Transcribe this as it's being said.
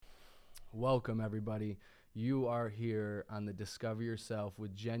Welcome, everybody. You are here on the Discover Yourself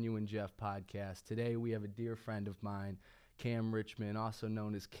with Genuine Jeff podcast. Today, we have a dear friend of mine, Cam Richmond, also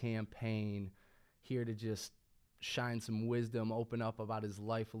known as Campaign, here to just shine some wisdom, open up about his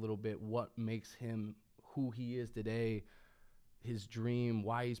life a little bit, what makes him who he is today, his dream,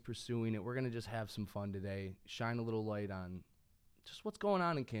 why he's pursuing it. We're going to just have some fun today, shine a little light on just what's going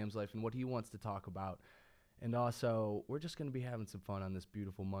on in Cam's life and what he wants to talk about. And also, we're just going to be having some fun on this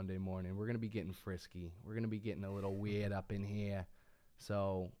beautiful Monday morning. We're going to be getting frisky. We're going to be getting a little weird up in here.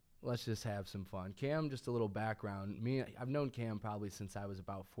 So let's just have some fun. Cam, just a little background. I've known Cam probably since I was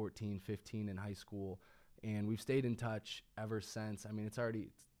about 14, 15 in high school. And we've stayed in touch ever since. I mean,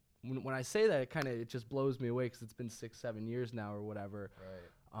 when I say that, it just blows me away because it's been 6-7 years now or whatever.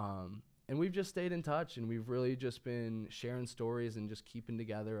 Right. And we've just stayed in touch, and we've really just been sharing stories and just keeping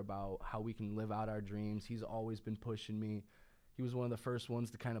together about how we can live out our dreams. He's always been pushing me. He was one of the first ones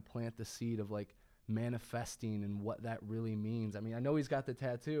to kind of plant the seed of like manifesting and what that really means. I mean, I know he's got the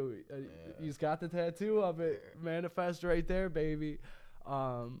tattoo. He's got the tattoo of it. Manifest right there, baby.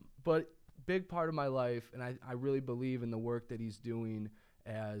 But big part of my life, and I really believe in the work that he's doing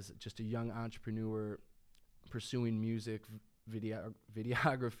as just a young entrepreneur pursuing music,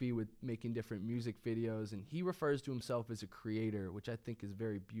 videography with making different music videos, and he refers to himself as a creator, which I think is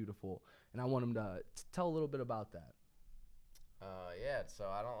very beautiful, and I want him to tell a little bit about that. So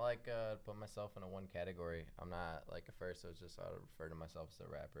I don't like to put myself in a one category. I'm not like at first I would refer to myself as a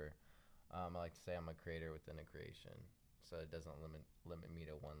rapper. I like to say I'm a creator within a creation, so it doesn't limit me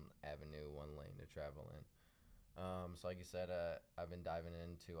to one avenue, one lane to travel in. So like you said, I've been diving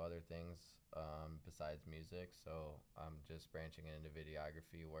into other things besides music, so I'm just branching into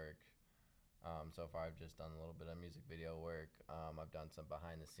videography work. So far I've just done a little bit of music video work. I've done some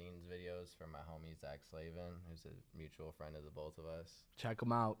behind the scenes videos for my homie Zach Slavin, who's a mutual friend of the both of us. Check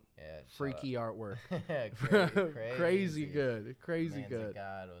him out. Yeah, freaky artwork. crazy good. Crazy Man's good. a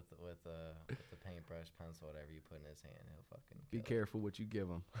god with the paintbrush, pencil, whatever you put in his hand, he'll fucking Be kill careful what you give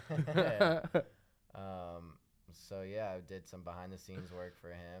him. So yeah, I did some behind the scenes work for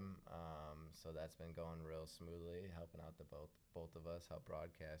him. So that's been going real smoothly, helping out the both of us, help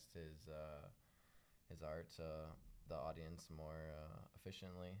broadcast his art to the audience more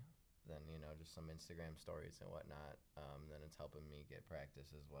efficiently than just some Instagram stories and whatnot. Then it's helping me get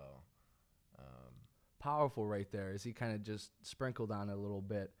practice as well. Powerful right there, as he kind of just sprinkled on it a little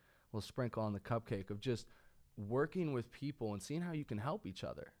bit, sprinkle on the cupcake of just working with people and seeing how you can help each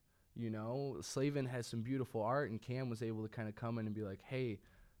other. Slavin has some beautiful art, and Cam was able to kind of come in and be like, hey,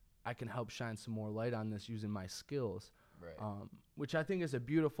 I can help shine some more light on this using my skills. Right. Which I think is a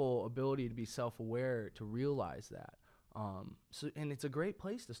beautiful ability to be self-aware, to realize that. And it's a great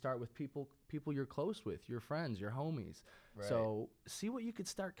place to start with people you're close with, your friends, your homies. Right. So see what you could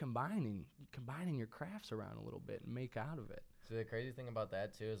start combining your crafts around a little bit and make out of it. So the crazy thing about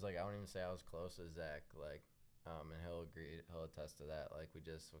that too is like I wouldn't even say I was close to Zach, and he'll attest to that. Like we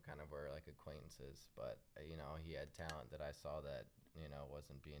just kind of were like acquaintances, but he had talent that I saw that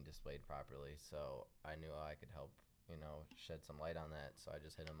wasn't being displayed properly. So I knew I could help shed some light on that. So I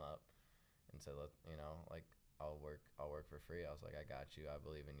just hit him up and said, like I'll work for free. I was like, I got you. I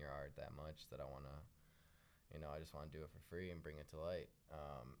believe in your art that much that I want to, I just want to do it for free and bring it to light.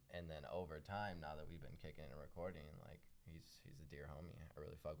 And then over time, now that we've been kicking and recording, like he's a dear homie. I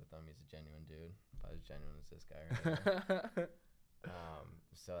really fuck with him. He's a genuine dude. About as genuine as this guy right here.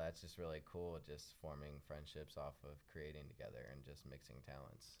 So that's just really cool, just forming friendships off of creating together and just mixing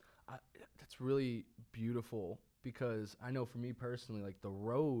talents. That's really beautiful, because I know for me personally, like the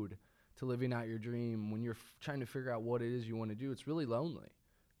road to living out your dream, when you're trying to figure out what it is you want to do, it's really lonely.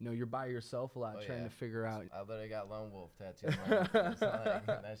 You're by yourself a lot trying to figure out. I literally got Lone Wolf tattooed on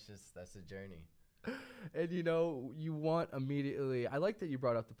my that's a journey. And you want immediately. I like that you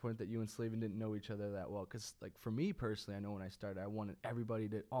brought up the point that you and Slavin didn't know each other that well, because like for me personally, I know when I started, I wanted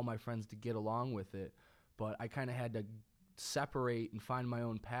all my friends to get along with it, but I kind of had to separate and find my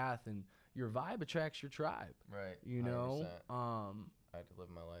own path. And your vibe attracts your tribe. Right. 100%. I had to live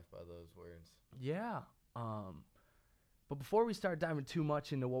my life by those words. Yeah. But before we start diving too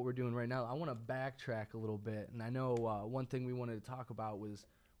much into what we're doing right now, I want to backtrack a little bit. And I know one thing we wanted to talk about was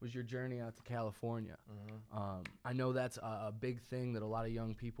your journey out to California. Mm-hmm. I know that's a big thing that a lot of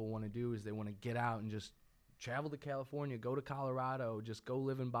young people want to do, is they want to get out and just travel to California, go to Colorado, just go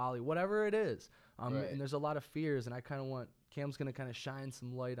live in Bali, whatever it is. Right. And there's a lot of fears, and I kind of want Cam's going to kind of shine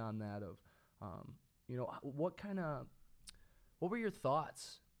some light on that of, what were your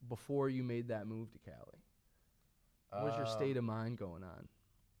thoughts before you made that move to Cali? What was your state of mind going on?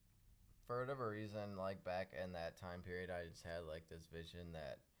 For whatever reason, like back in that time period, I just had like this vision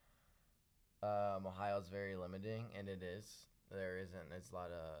that Ohio's very limiting, and it is. There's not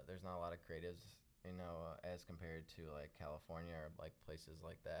a lot of creatives, as compared to like California or like places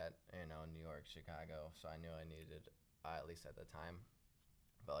like that, New York, Chicago. So I knew I needed, at least at the time,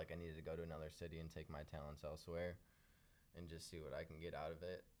 felt like I needed to go to another city and take my talents elsewhere, and just see what I can get out of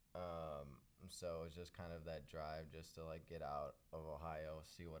it. So it was just kind of that drive just to like get out of Ohio,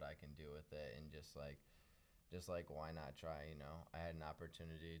 see what I can do with it, and just like why not try. I had an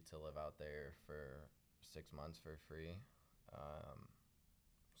opportunity to live out there for 6 months for free.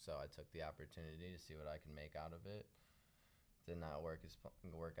 So I took the opportunity to see what I can make out of it. Did not work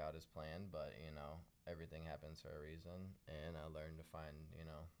out as planned, but everything happens for a reason, and I learned to find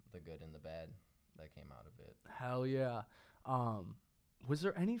the good and the bad that came out of it. Hell yeah. Was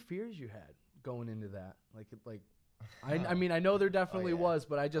there any fears you had going into that? I mean, I know there definitely was,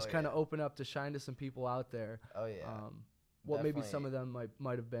 but I just kind of open up to shine to some people out there. Oh yeah. What maybe some of them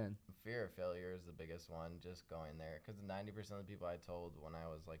might have been. Fear of failure is the biggest one, just going there. Because 90% of the people I told when I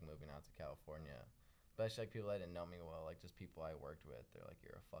was, like, moving out to California, especially, like, people that didn't know me well, like, just people I worked with, they're like,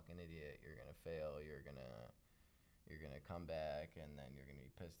 you're a fucking idiot, you're going to fail, you're going to come back, and then you're going to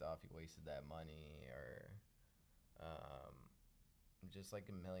be pissed off you wasted that money, or just, like,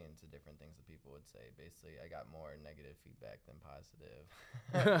 millions of different things that people would say. Basically, I got more negative feedback than positive.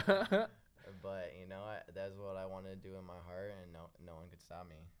 But, that's what I wanted to do in my heart, and no one could stop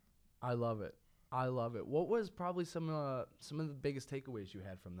me. I love it. What was probably some of the biggest takeaways you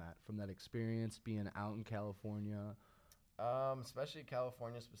had from that experience being out in California? Especially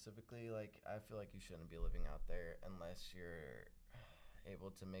California specifically, like, I feel like you shouldn't be living out there unless you're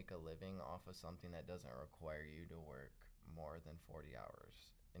able to make a living off of something that doesn't require you to work more than 40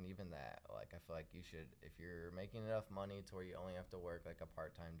 hours. And even that, like, I feel like you should, if you're making enough money to where you only have to work like a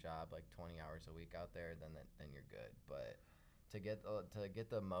part-time job, like 20 hours a week out there, then you're good. But to get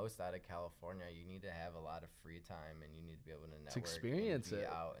the most out of California, you need to have a lot of free time, and you need to be able to network, to experience and be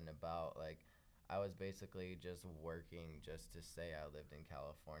it out and about. Like, I was basically just working just to say I lived in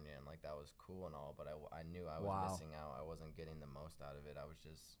California, and like that was cool and all, but I knew I was missing out. I wasn't getting the most out of it. I was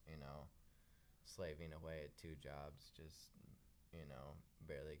just slaving away at 2 jobs, just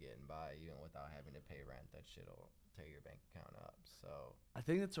barely getting by, even without having to pay rent. That shit'll tear your bank account up. So I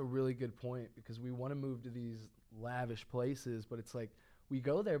think that's a really good point, because we want to move to these lavish places, but it's like we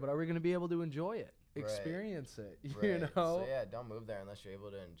go there, but are we going to be able to enjoy it, experience it? Right. So yeah, don't move there unless you're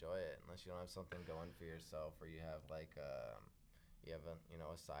able to enjoy it, unless you don't have something going for yourself, or you have like a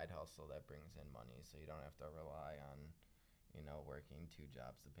side hustle that brings in money, so you don't have to rely on working 2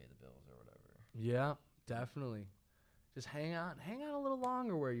 jobs to pay the bills or whatever. Yeah, definitely. Just hang on a little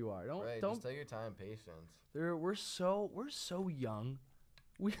longer where you are. Don't just take your time, patience. We're so young.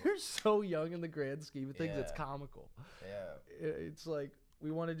 We're so young in the grand scheme of things. It's comical. Yeah. It's like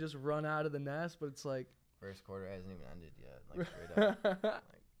we want to just run out of the nest, but it's like first quarter hasn't even ended yet. Like straight up.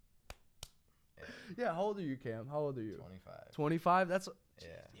 Yeah. How old are you, Cam? How old are you? 25. 25. That's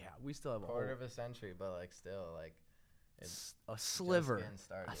yeah. We still have quarter of a century, but like still like. It's a sliver.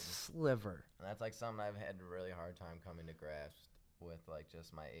 A sliver. And that's like something I've had a really hard time coming to grasp with, like,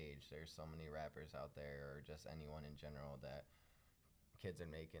 just my age. There's so many rappers out there, or just anyone in general, that kids are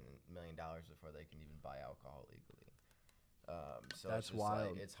making $1 million before they can even buy alcohol legally. So that's it's just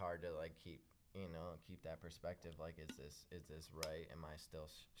wild. Like, it's hard to like keep that perspective. Like, is this right?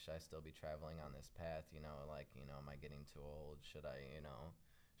 Should I still be traveling on this path? Am I getting too old? Should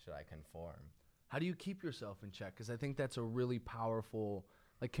I conform? How do you keep yourself in check? Because I think that's a really powerful,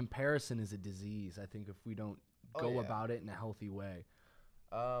 like, comparison is a disease. I think if we don't go about it in a healthy way.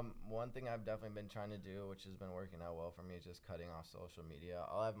 One thing I've definitely been trying to do, which has been working out well for me, is just cutting off social media.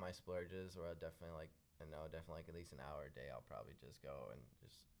 I'll have my splurges where I'll definitely like at least an hour a day, I'll probably just go and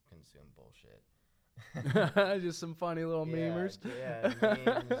just consume bullshit. Just some funny little memers. Yeah,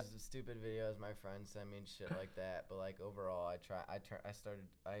 memes, stupid videos my friends send me and shit like that. But like overall, I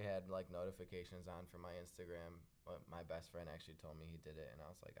had like notifications on for my Instagram. My best friend actually told me he did it, and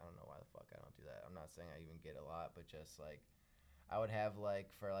I was like, I don't know why the fuck I don't do that. I'm not saying I even get a lot, but just like I would have like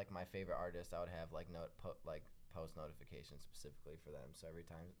for like my favorite artist, I would have like post notifications specifically for them. So every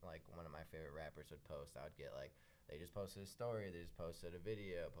time like one of my favorite rappers would post, I would get like, they just posted a story, they just posted a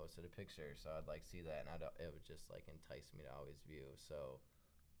video, posted a picture. So I'd like see that, and it would just like entice me to always view. So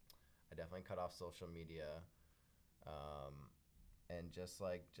I definitely cut off social media, and just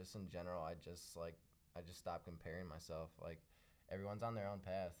in general, I just stopped comparing myself. Like, everyone's on their own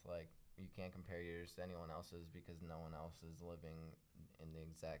path. Like, you can't compare yours to anyone else's, because no one else is living in the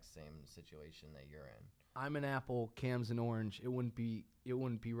exact same situation that you're in. I'm an apple, Cam's an orange. It wouldn't be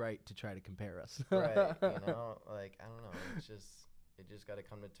right to try to compare us. Right, like, I don't know. you just got to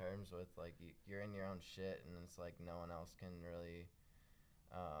come to terms with, like, you're in your own shit, and it's like no one else can really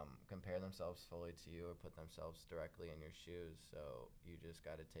compare themselves fully to you or put themselves directly in your shoes. So you just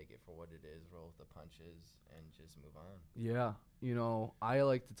got to take it for what it is, roll with the punches, and just move on. Yeah. You know, I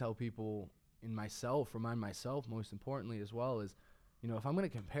like to tell people, remind myself most importantly as well, is, you know, if I'm going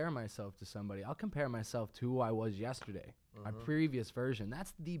to compare myself to somebody, I'll compare myself to who I was yesterday, my previous version.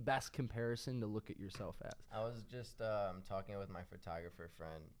 That's the best comparison to look at yourself as. I was just talking with my photographer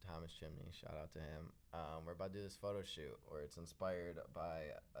friend, Thomas Chimney, shout out to him. We're about to do this photo shoot where it's inspired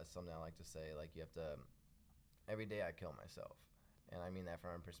by something I like to say, like, you have to, every day I kill myself. And I mean that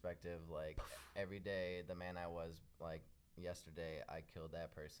from a perspective, like, every day the man I was, like, yesterday, I killed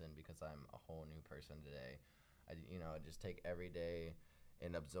that person because I'm a whole new person today. I, you know, just take every day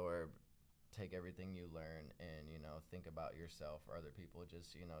and absorb, take everything you learn, and, you know, think about yourself or other people.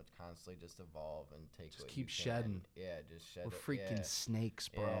 Just, you know, constantly just evolve and take Just what keep you can. shedding. Yeah, just shed. We're freaking snakes,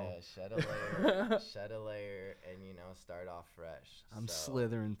 bro. Yeah, shed a layer, shed a layer, and, you know, start off fresh. I'm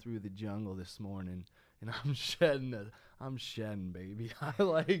slithering through the jungle this morning, and I'm shedding, baby. I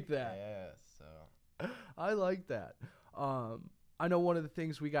like that. Yeah, so. I like that. I know one of the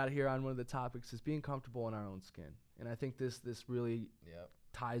things we got here on one of the topics is being comfortable in our own skin. And I think this really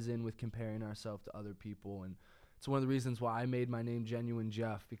ties in with comparing ourselves to other people. And it's one of the reasons why I made my name Genuine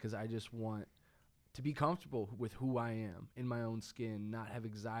Jeff, because I just want to be comfortable with who I am in my own skin, not have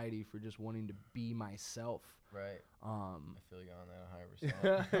anxiety for just wanting to be myself. Right. I feel you on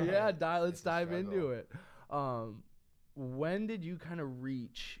that 100%. Yeah, let's dive into it. When did you kind of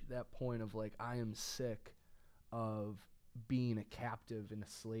reach that point of, like, I am sick of being a captive and a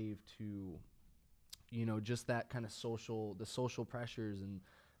slave to, you know, just that kind of the social pressures and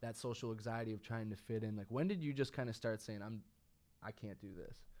that social anxiety of trying to fit in? Like, when did you just kind of start saying, I can't do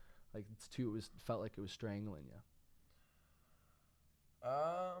this? Like, felt like it was strangling you.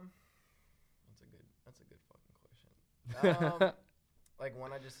 That's a good fucking question. Like,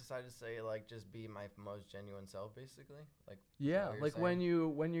 when I just decided to say, like, just be my most genuine self, basically. Like, yeah, like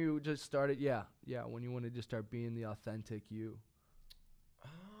saying? when you just started, when you wanted to start being the authentic you.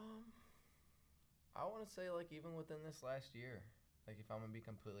 I want to say, like, even within this last year, like, if I'm gonna be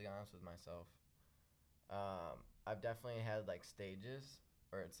completely honest with myself, I've definitely had, like, stages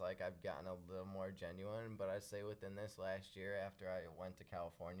where it's like I've gotten a little more genuine, but I'd say within this last year, after I went to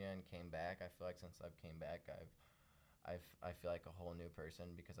California and came back, I feel like since I've came back, I feel like a whole new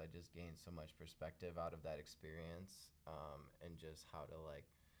person, because I just gained so much perspective out of that experience, and just how to, like,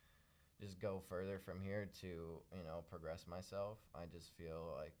 just go further from here to, you know, progress myself. I just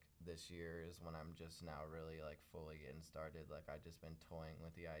feel like this year is when I'm just now really, like, fully getting started. Like, I've just been toying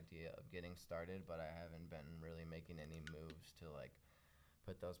with the idea of getting started, but I haven't been really making any moves to, like,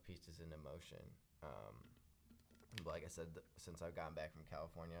 put those pieces into motion. Like I said, since I've gotten back from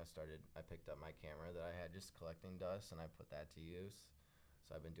California, I picked up my camera that I had just collecting dust, and I put that to use.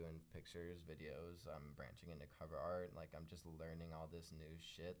 So I've been doing pictures, videos, I'm branching into cover art. Like, I'm just learning all this new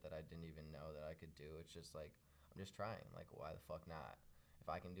shit that I didn't even know that I could do. It's just like, I'm just trying. Like, why the fuck not? If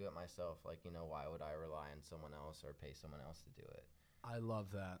I can do it myself, like, you know, why would I rely on someone else or pay someone else to do it? I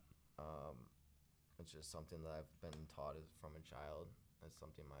love that. It's just something that I've been taught from a child. It's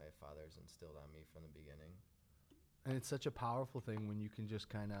something my father's instilled on me from the beginning. And it's such a powerful thing when you can just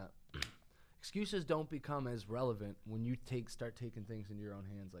kind of excuses don't become as relevant when you start taking things into your own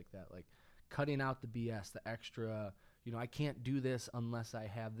hands like that, like cutting out the BS, the extra, you know, I can't do this unless I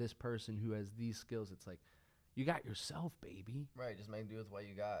have this person who has these skills. It's like, you got yourself, baby. Right, just make do with what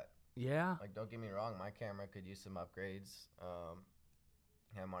you got. Yeah. Like, don't get me wrong, my camera could use some upgrades.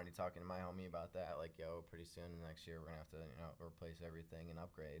 I'm already talking to my homie about that. Like, yo, pretty soon next year we're gonna have to, you know, replace everything and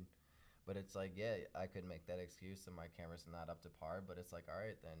upgrade. But it's like, yeah, I could make that excuse and my camera's not up to par, but it's like, all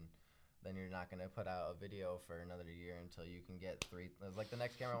right, then you're not going to put out a video for another year until you can get like, the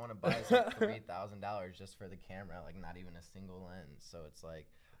next camera I want to buy is like $3,000 just for the camera, like, not even a single lens. So it's like,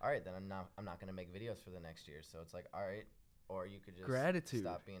 all right, then I'm not going to make videos for the next year. So it's like, all right, or you could just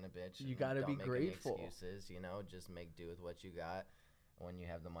stop being a bitch. You got to be grateful. Any excuses, you know, just make do with what you got. When you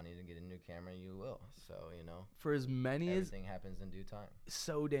have the money to get a new camera, you will. So, you know, for as many everything happens in due time.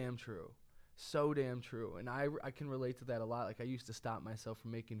 So damn true. So damn true. And I can relate to that a lot. Like, I used to stop myself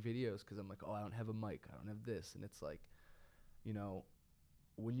from making videos because I'm like, oh, I don't have a mic, I don't have this. And it's like, you know,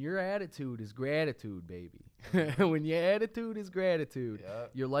 when your attitude is gratitude, baby, when your attitude is gratitude,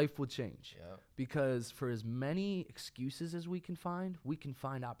 your life will change. Because for as many excuses as we can find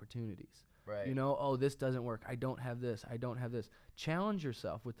opportunities. Right. You know, oh, this doesn't work, I don't have this. Challenge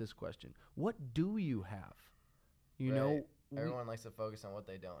yourself with this question. What do you have? You know, Everyone likes to focus on what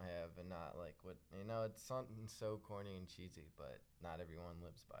they don't have and not like what, it's something so corny and cheesy, but not everyone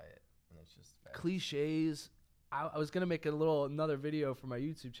lives by it, and it's just facts. Cliches. I was gonna make another video for my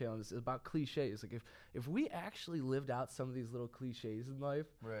YouTube channel. This is about cliches. Like if we actually lived out some of these little cliches in life,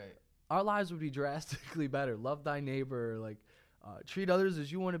 right, our lives would be drastically better. Love thy neighbor, like treat others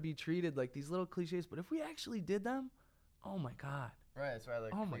as you want to be treated. Like these little cliches, but if we actually did them, oh my God. Right, that's why I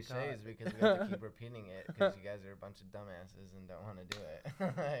like cliches, because we have to keep repeating it because you guys are a bunch of dumbasses and don't want to do it.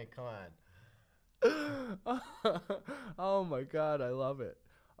 Like, come on. Oh my God, I love it.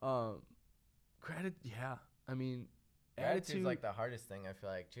 Yeah. I mean, gratitude's like the hardest thing. I feel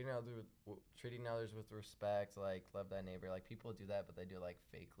like treating others with respect, like love thy neighbor. Like people do that, but they do it like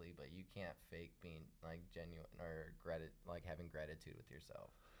fakely. But you can't fake being like genuine or like having gratitude with yourself,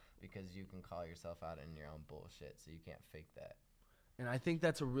 because you can call yourself out in your own bullshit. So you can't fake that. And I think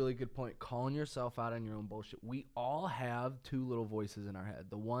that's a really good point, calling yourself out on your own bullshit. We all have two little voices in our head.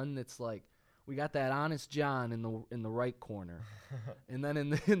 The one that's like, we got that honest John in the right corner. And then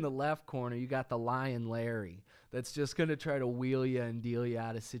in the left corner, you got the lion Larry that's just going to try to wheel you and deal you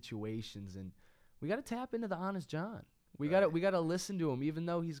out of situations. And we got to tap into the honest John. We got to listen to him, even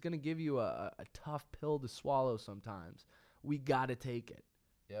though he's going to give you a tough pill to swallow sometimes. We got to take it.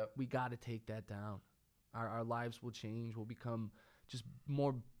 Yep. We got to take that down. Our lives will change. We'll become just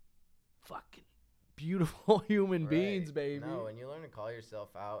more fucking beautiful human beings, baby. No, when you learn to call yourself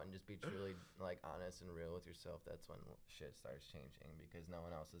out and just be truly like honest and real with yourself, that's when shit starts changing, because no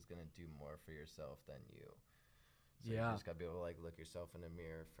one else is gonna do more for yourself than you. So you just gotta be able to like look yourself in the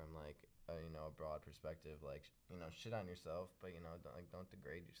mirror from like a broad perspective, like shit on yourself, but don't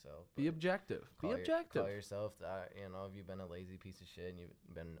degrade yourself. Be objective. Be objective. Call yourself that. If you've been a lazy piece of shit and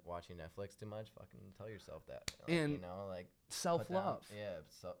you've been watching Netflix too much, fucking tell yourself that. And self-love.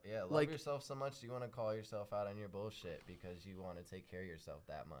 Love yourself so much. You want to call yourself out on your bullshit because you want to take care of yourself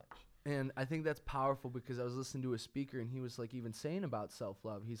that much. And I think that's powerful, because I was listening to a speaker and he was like even saying about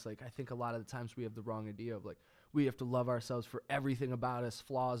self-love. He's like, I think a lot of the times we have the wrong idea of like, we have to love ourselves for everything about us,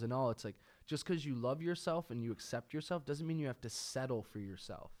 flaws and all. It's like, just because you love yourself and you accept yourself doesn't mean you have to settle for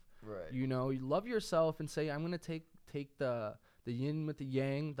yourself. Right. You love yourself and say, I'm going to take the yin with the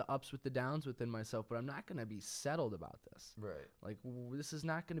yang, the ups with the downs within myself, but I'm not going to be settled about this. Right. Like, this is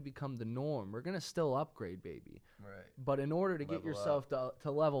not going to become the norm. We're going to still upgrade, baby. Right. But in order to get yourself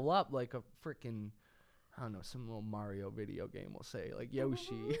to level up like a freaking, I don't know, some little Mario video game will say, like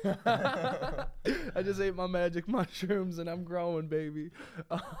Yoshi. I just ate my magic mushrooms and I'm growing, baby.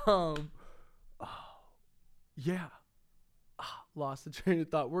 Yeah. Lost the train of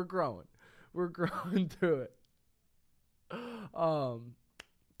thought. We're growing through it.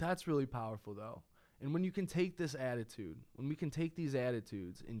 That's really powerful though. And when you can take this attitude, when we can take these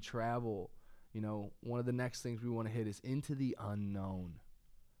attitudes and travel, one of the next things we want to hit is into the unknown.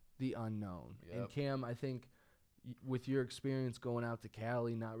 The unknown. Yep. And Cam, I think with your experience going out to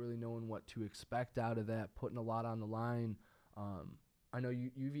Cali, not really knowing what to expect out of that, putting a lot on the line, I know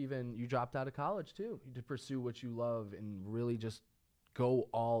you dropped out of college too to pursue what you love and really just go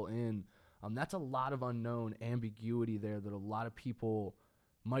all in. That's a lot of unknown ambiguity there that a lot of people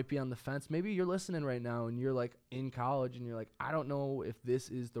might be on the fence. Maybe you're listening right now and you're like in college and you're like, I don't know if this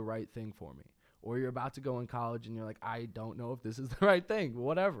is the right thing for me. Or you're about to go in college and you're like, I don't know if this is the right thing,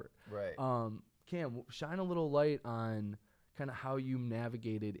 whatever. Right. Cam, shine a little light on kind of how you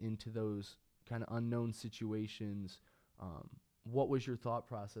navigated into those kind of unknown situations. What was your thought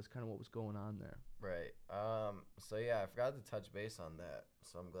process? Kind of what was going on there? Right. So yeah, I forgot to touch base on that.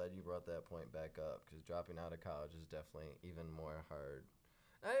 So I'm glad you brought that point back up, because dropping out of college is definitely even more hard.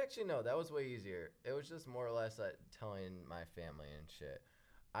 No, that was way easier. It was just more or less like telling my family and shit.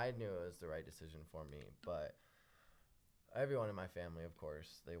 I knew it was the right decision for me, but everyone in my family, of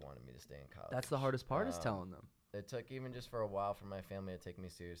course, they wanted me to stay in college. That's the hardest part, is telling them. It took even just for a while for my family to take me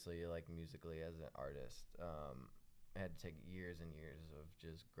seriously, like musically as an artist. I had to take years and years of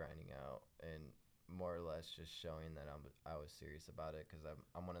just grinding out and more or less just showing that I was serious about it, because I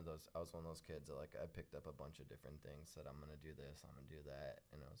was one of those kids that like I picked up a bunch of different things, said I'm gonna do this, I'm gonna do that,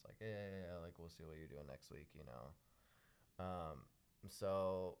 and I was like, yeah, like we'll see what you're doing next week,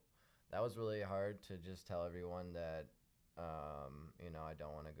 So that was really hard to just tell everyone that I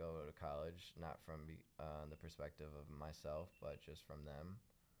don't want to go to college, not from the perspective of myself, but just from them.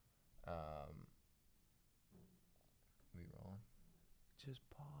 We rolling? Just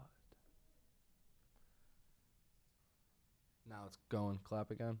paused. Now it's going. Clap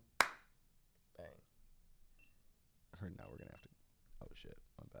again. Bang. I heard now we're going to have to... Oh, shit.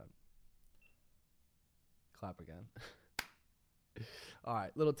 My bad. Clap again. All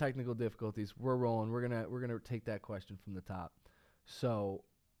right, little technical difficulties. We're rolling. We're gonna take that question from the top. So,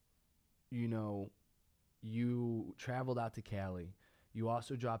 you know, you traveled out to Cali. You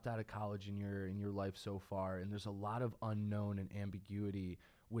also dropped out of college in your life so far, and there's a lot of unknown and ambiguity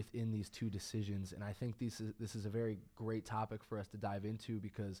within these two decisions. And I think this is a very great topic for us to dive into,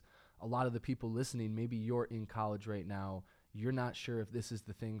 because a lot of the people listening, maybe you're in college right now, you're not sure if this is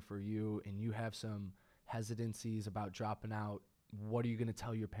the thing for you, and you have some hesitancies about dropping out. What are you going to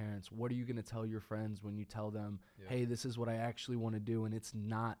tell your parents? What are you going to tell your friends when you tell them, hey, this is what I actually want to do, and it's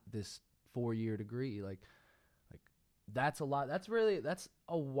not this 4-year degree? Like that's a lot. That's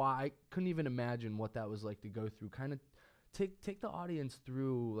a why. I couldn't even imagine what that was like to go through. Kind of take the audience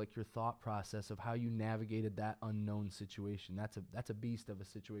through like your thought process of how you navigated that unknown situation. That's a beast of a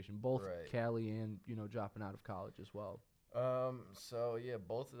situation, both Cali and, you know, dropping out of college as well. So yeah,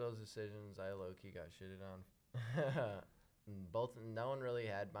 both of those decisions I low-key got shitted on. No one really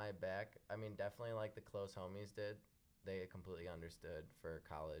had my back. I mean, definitely like the close homies did. They completely understood for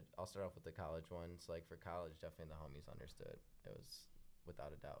college. I'll start off with the college ones. Like for college, definitely the homies understood. It was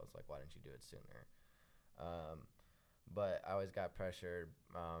without a doubt. It was like, why didn't you do it sooner? But I always got pressured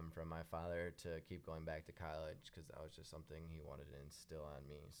from my father to keep going back to college, because that was just something he wanted to instill on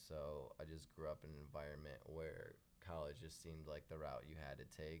me. So I just grew up in an environment where college just seemed like the route you had to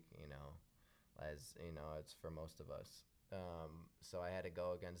take, you know, as you know, it's for most of us. So I had to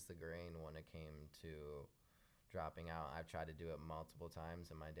go against the grain when it came to dropping out. I've tried to do it multiple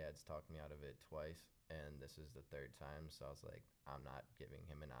times, and my dad's talked me out of it twice, and this is the third time. So I was like, I'm not giving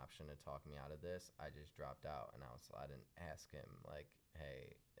him an option to talk me out of this. I just dropped out, and I didn't ask him like,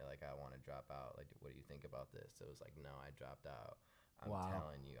 hey, like I want to drop out. Like, what do you think about this? It was like, no, I dropped out. I'm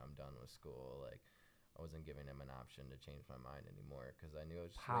telling you, I'm done with school. Like, I wasn't giving him an option to change my mind anymore, because I knew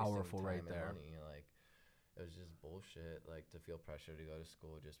it was just powerful wasting time right there. and money. Like, it was just bullshit, like to feel pressure to go to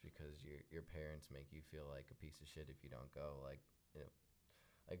school just because your parents make you feel like a piece of shit if you don't go. Like, you know,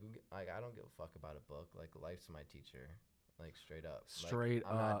 like I don't give a fuck about a book. Like, life's my teacher, like straight up.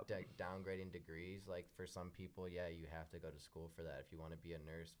 I'm not downgrading degrees. Like, for some people, yeah, you have to go to school for that. If you want to be a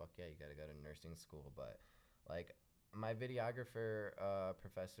nurse, fuck yeah, you gotta go to nursing school. But like my videographer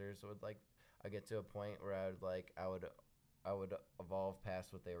professors would like, I get to a point where I would evolve past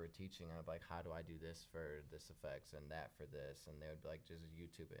what they were teaching. I'd be like, how do I do this for this effects and that for this? And they would be like, just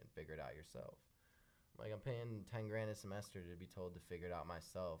YouTube it and figure it out yourself. Like, I'm paying 10 grand a semester to be told to figure it out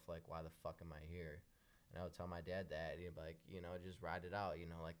myself. Like, why the fuck am I here? And I would tell my dad that. He'd be like, you know, just ride it out. You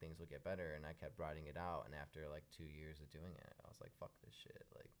know, like, things will get better. And I kept riding it out. And after like 2 years of doing it, I was like, fuck this shit.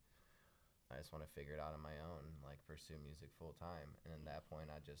 Like, I just want to figure it out on my own, like pursue music full time. And at that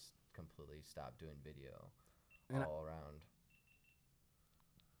point, I just completely stopped doing video all around.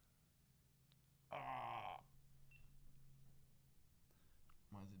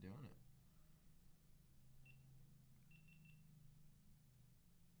 Why is it doing it?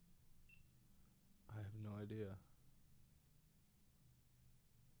 I have no idea.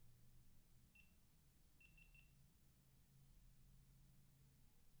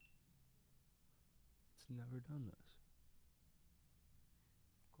 It's never done this.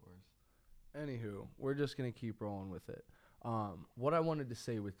 Of course. Anywho, we're just going to keep rolling with it. What I wanted to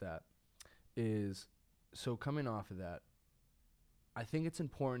say with that is, so coming off of that, I think it's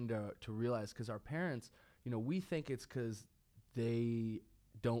important to realize, because our parents, you know, we think it's because they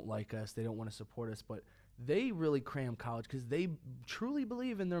don't like us, they don't want to support us, but they really cram college because they truly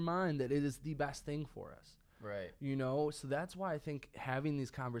believe in their mind that it is the best thing for us. Right. You know, so that's why I think having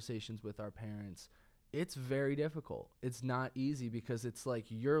these conversations with our parents, it's very difficult. It's not easy, because it's like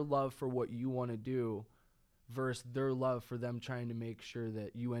your love for what you want to do versus their love for them trying to make sure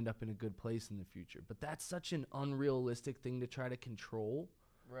that you end up in a good place in the future. But that's such an unrealistic thing to try to control.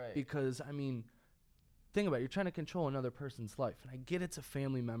 Right. Because, I mean, think about it. You're trying to control another person's life. And I get it's a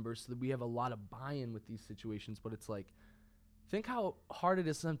family member, so that we have a lot of buy-in with these situations. But it's like, think how hard it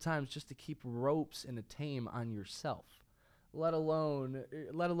is sometimes just to keep ropes and a tame on yourself, let alone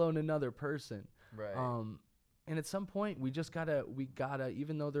another person. Right. And at some point, we gotta,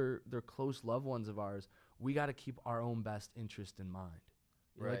 even though they're close loved ones of ours, we gotta keep our own best interest in mind.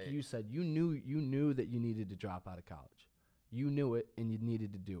 Right. Like you said, you knew that you needed to drop out of college. You knew it, and you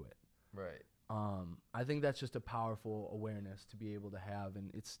needed to do it. Right. I think that's just a powerful awareness to be able to have,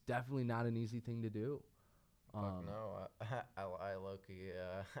 and it's definitely not an easy thing to do. Fuck no. I low-key,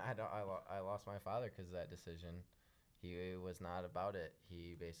 I lost my father because of that decision. He was not about it.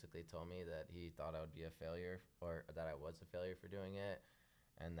 He basically told me that he thought I would be a failure, or that I was a failure for doing it.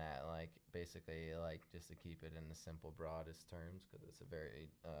 And that, like, basically, like, just to keep it in the simple, broadest terms, because it's a very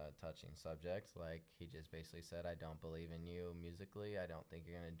touching subject, like, he just basically said, I don't believe in you musically. I don't think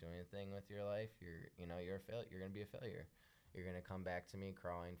you're going to do anything with your life. You're a failure. You're going to be a failure. You're going to come back to me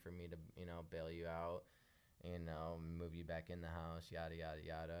crawling for me to, bail you out, move you back in the house, yada, yada,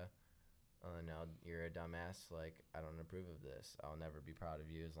 yada. No, you're a dumbass. Like, I don't approve of this. I'll never be proud of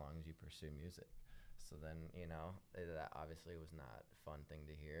you as long as you pursue music. So then, that obviously was not a fun thing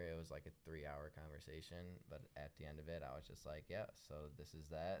to hear. It was like a 3-hour conversation, but at the end of it, I was just like, yeah, so this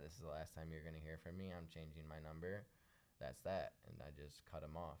is that. This is the last time you're going to hear from me. I'm changing my number. That's that. And I just cut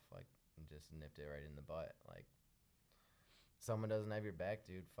him off, like, and just nipped it right in the butt. Like, someone doesn't have your back,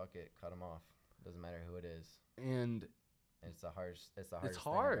 dude. Fuck it. Cut him off. Doesn't matter who it is. And it's the hardest thing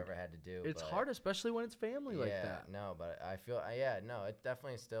I've ever had to do. It's hard, especially when it's family like that. No, but I feel, it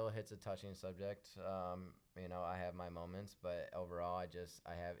definitely still hits a touching subject. I have my moments, but overall,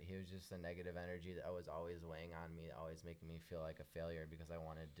 he was just a negative energy that was always weighing on me, always making me feel like a failure because I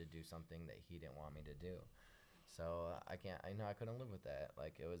wanted to do something that he didn't want me to do. So I couldn't live with that.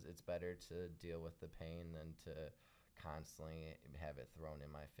 Like, it's better to deal with the pain than to constantly have it thrown in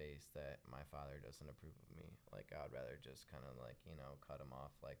my face that my father doesn't approve of me. Like, I'd rather just kind of, like, cut him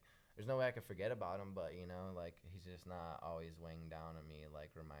off. Like, there's no way I could forget about him, but like, he's just not always weighing down on me, like,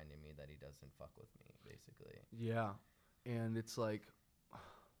 reminding me that he doesn't fuck with me, basically. Yeah. And it's like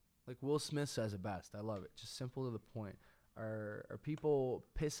Will Smith says it best. I love it. Just simple to the point. Are people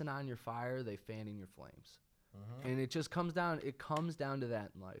pissing on your fire? They fanning your flames. Mm-hmm. And it just comes down to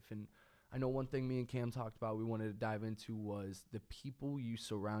that in life. And I know one thing me and Cam talked about we wanted to dive into was the people you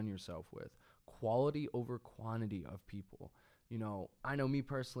surround yourself with. Quality over quantity of people. I know me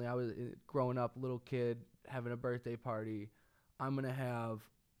personally, I was growing up, little kid, having a birthday party. I'm going to have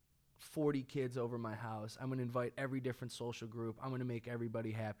 40 kids over my house. I'm going to invite every different social group. I'm going to make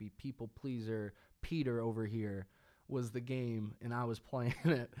everybody happy. People pleaser. Peter over here was the game, and I was playing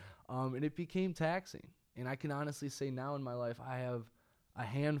it. And it became taxing. And I can honestly say now in my life, I have a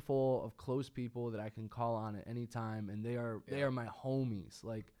handful of close people that I can call on at any time, and they are my homies.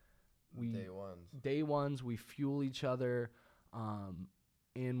 Like, day ones, we fuel each other.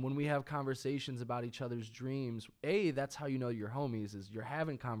 And when we have conversations about each other's dreams, that's how you know you're homies, is you're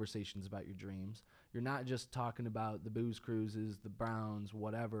having conversations about your dreams. You're not just talking about the booze cruises, the Browns,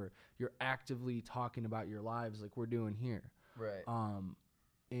 whatever. You're actively talking about your lives like we're doing here. Right.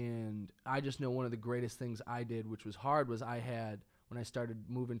 And I just know one of the greatest things I did, which was hard, was when I started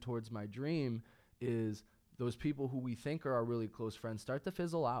moving towards my dream, is those people who we think are our really close friends start to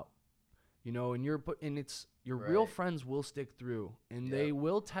fizzle out. And it's your real friends will stick through, and they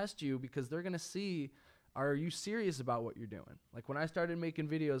will test you because they're going to see, are you serious about what you're doing? Like, when I started making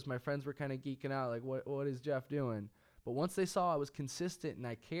videos, my friends were kind of geeking out, like, what is Jeff doing? But once they saw I was consistent and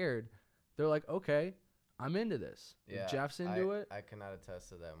I cared, they're like, okay, I'm into this. Yeah, if Jeff's into it. I cannot attest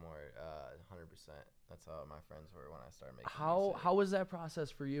to that more, 100%. That's how my friends were when I started making music. How was that process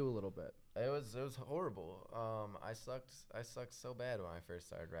for you a little bit? It was horrible. I sucked so bad when I first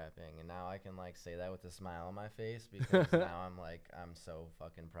started rapping, and now I can, like, say that with a smile on my face because now I'm so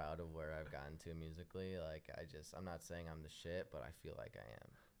fucking proud of where I've gotten to musically. Like, I'm not saying I'm the shit, but I feel like I am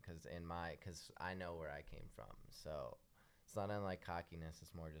because I know where I came from. So it's not in, like, cockiness,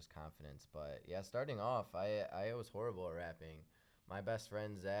 it's more just confidence. But yeah, starting off, I was horrible at rapping. My best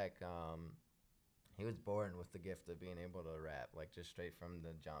friend Zach, he was born with the gift of being able to rap, like, just straight from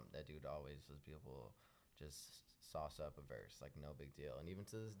the jump. That dude always was able just sauce up a verse, like, no big deal. And even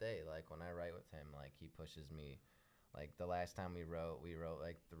to this day, like, when I write with him, like, he pushes me. Like, the last time we wrote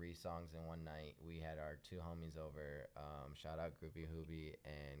like 3 songs in one night. We had our 2 homies over, shout out Groovy Hoobie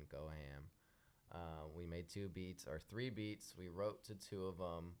and Go Ham. We made 3 beats. We wrote to 2 of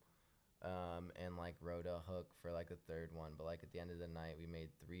them. And, like, wrote a hook for, like, a 3rd one. But, like, at the end of the night, we made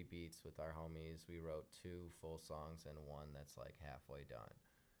 3 beats with our homies. We wrote 2 full songs and 1 that's, like, halfway done.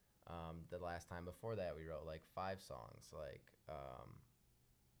 The last time before that, we wrote, like, 5 songs. Like,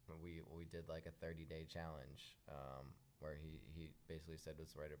 we did, like, a 30-day challenge where he basically said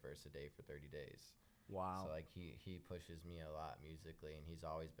let's write a verse a day for 30 days. Wow. So, like, he pushes me a lot musically, and he's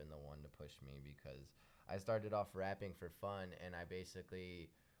always been the one to push me because I started off rapping for fun, and I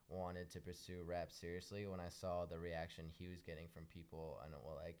basically wanted to pursue rap seriously when I saw the reaction he was getting from people, and,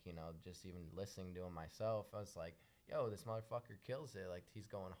 well, like, just even listening to him myself, I was like, yo, this motherfucker kills it. Like, he's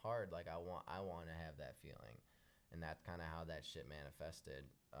going hard. Like, I want to have that feeling. And that's kind of how that shit manifested.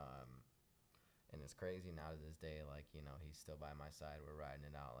 And it's crazy now to this day, like, he's still by my side. We're riding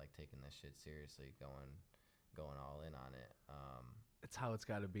it out, like, taking this shit seriously, going all in on it. It's how it's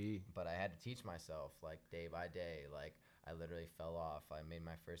got to be. But I had to teach myself, like, day by day. Like, I literally fell off. I made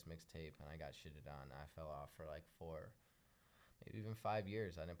my first mixtape and I got shitted on. I fell off for like 4, maybe even 5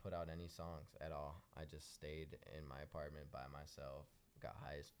 years. I didn't put out any songs at all. I just stayed in my apartment by myself, got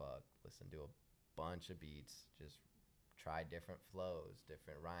high as fuck, listened to a bunch of beats, just tried different flows,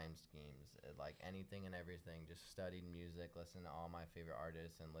 different rhyme schemes, like anything and everything. Just studied music, listened to all my favorite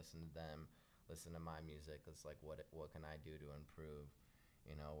artists and listened to them, listen to my music. It's like, what can I do to improve?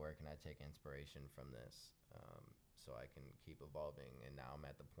 You know, where can I take inspiration from this, so I can keep evolving? And now I'm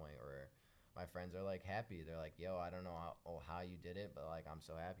at the point where my friends are like happy. They're like, yo, I don't know how you did it, but like I'm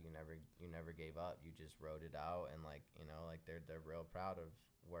so happy you never gave up. You just wrote it out, and like, you know, like they're real proud of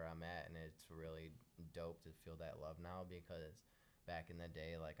where I'm at, and it's really dope to feel that love now, because back in the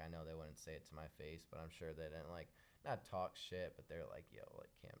day, like I know they wouldn't say it to my face, but I'm sure they didn't like not talk shit, but they're like, yo,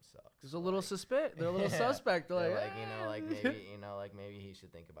 like Cam sucks. There's a little like, they're a little suspect. They're like, you know, like maybe, you know, like maybe he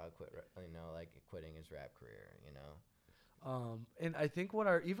should think about quitting his rap career, you know. And I think what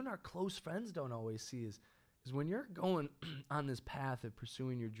even our close friends don't always see is when you're going on this path of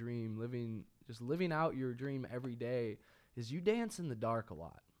pursuing your dream, living out your dream every day, is you dance in the dark a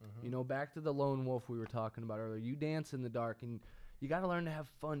lot. Mm-hmm. You know, back to the lone wolf we were talking about earlier. You dance in the dark, and you got to learn to have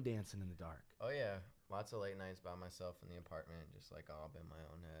fun dancing in the dark. Oh yeah, lots of late nights by myself in the apartment, just like all up in my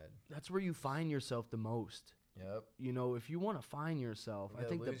own head. That's where you find yourself the most. Yep. You know, if you want to find yourself, I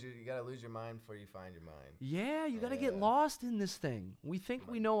think you gotta lose your mind before you find your mind. Yeah, you gotta get lost in this thing. We think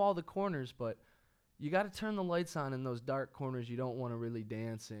we know all the corners, but you gotta turn the lights on in those dark corners you don't want to really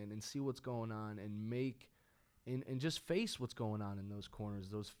dance in, and see what's going on, and just face what's going on in those corners,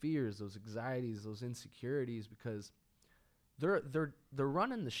 those fears, those anxieties, those insecurities, because they're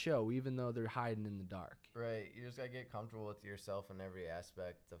running the show even though they're hiding in the dark. Right. You just gotta get comfortable with yourself in every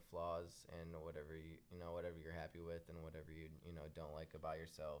aspect, the flaws and whatever whatever you're happy with and whatever you don't like about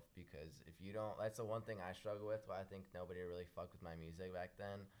yourself. Because if you don't, that's the one thing I struggle with. But I think nobody really fucked with my music back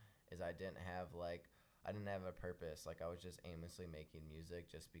then, is I didn't have a purpose. Like I was just aimlessly making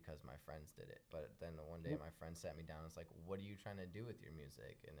music just because my friends did it. But then one day my friend sat me down and was like, what are you trying to do with your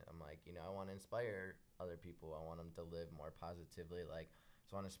music? And I'm like, I want to inspire other people. I want them to live more positively. Like,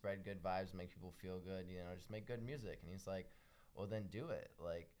 just want to spread good vibes, make people feel good, just make good music. And he's like, well, then do it.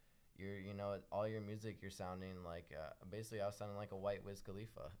 Like, all your music, you're sounding like, basically I was sounding like a white Wiz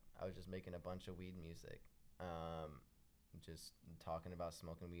Khalifa. I was just making a bunch of weed music. Just talking about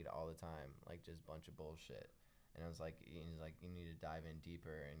smoking weed all the time, like just bunch of bullshit. And I was like, he's like, you need to dive in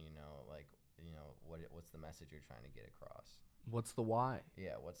deeper, and what's the message you're trying to get across? What's the why?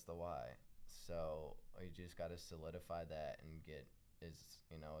 Yeah, what's the why? So you just got to solidify that and get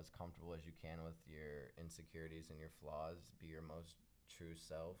as comfortable as you can with your insecurities and your flaws. Be your most true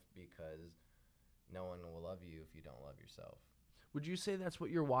self, because no one will love you if you don't love yourself. Would you say that's what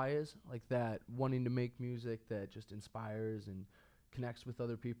your why is? Like that wanting to make music that just inspires and connects with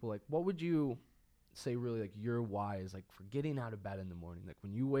other people? Like, what would you say really like your why is, like, for getting out of bed in the morning? Like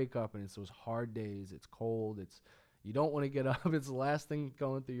when you wake up and it's those hard days, it's cold, you don't want to get up, it's the last thing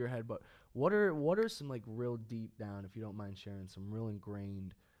going through your head. But what are some like real deep down, if you don't mind sharing, some real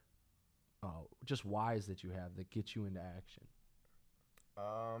ingrained just whys that you have that get you into action?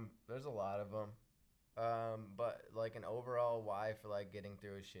 There's a lot of them. But like an overall why for like getting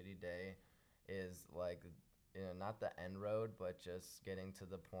through a shitty day is like, not the end road, but just getting to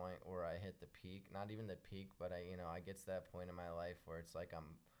the point where I hit the peak. Not even the peak, but I get to that point in my life where it's like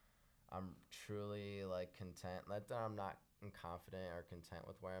I'm truly like content. Not that I'm not confident or content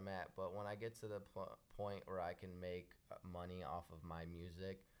with where I'm at, but when I get to the point where I can make money off of my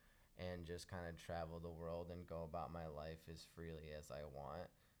music and just kind of travel the world and go about my life as freely as I want.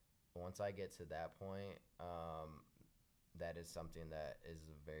 Once I get to that point, that is something that is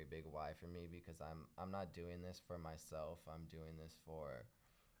a very big why for me, because I'm not doing this for myself. I'm doing this for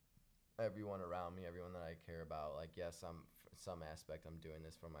everyone around me, everyone that I care about. Like, yes, some aspect I'm doing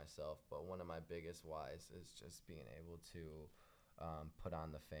this for myself, but one of my biggest whys is just being able to put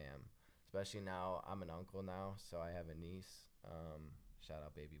on the fam. Especially now, I'm an uncle now, so I have a niece. Shout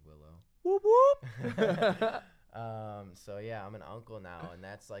out baby Willow. Whoop whoop. So yeah, I'm an uncle now, and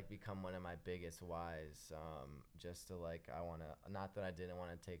that's like become one of my biggest whys. Just to like, not that I didn't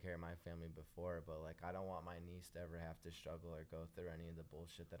want to take care of my family before, but like I don't want my niece to ever have to struggle or go through any of the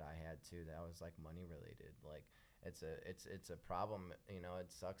bullshit that I had to, that was like money related. Like it's a problem.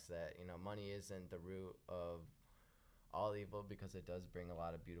 It sucks that, money isn't the root of all evil, because it does bring a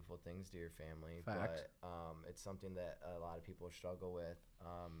lot of beautiful things to your family. Fact. But it's something that a lot of people struggle with,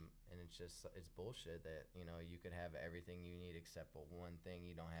 and it's bullshit that you could have everything you need except for one thing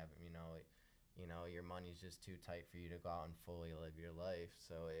you don't have. your money's just too tight for you to go out and fully live your life,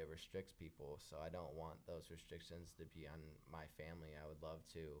 so it restricts people. So I don't want those restrictions to be on my family. I would love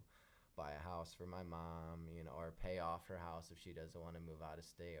to buy a house for my mom, or pay off her house if she doesn't want to move out of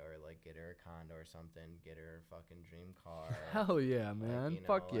state, or like get her a condo or something, get her a fucking dream car. Hell yeah, man. Like,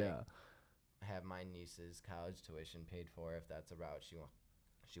 Fuck like, yeah. have my niece's college tuition paid for if that's a route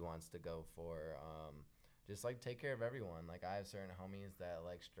she wants to go for. Just like take care of everyone. Like I have certain homies that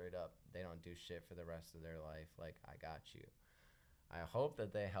like straight up they don't do shit for the rest of their life. Like I got you. I hope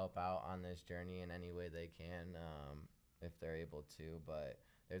that they help out on this journey in any way they can, if they're able to. But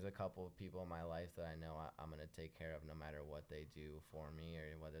there's a couple of people in my life that I know I'm gonna take care of no matter what they do for me,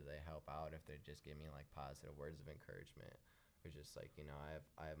 or whether they help out, if they just give me like positive words of encouragement, or just like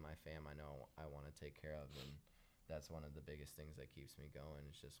I have my fam I know I want to take care of, and that's one of the biggest things that keeps me going.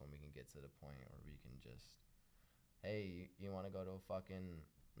 It's just when we can get to the point where we can just, hey, you want to go to a fucking,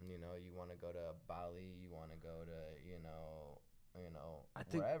 you want to go to Bali, you want to go to, I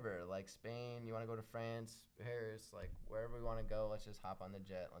think wherever, like Spain, you want to go to France, Paris, like wherever we want to go, let's just hop on the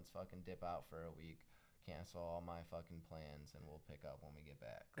jet, let's fucking dip out for a week, cancel all my fucking plans, and we'll pick up when we get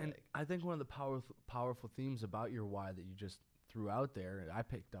back. And like, I think one of the powerful themes about your why that you just threw out there, and I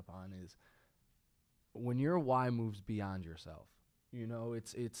picked up on, is when your why moves beyond yourself.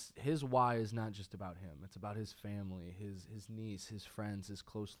 It's his why is not just about him. It's about his family, his niece, his friends, his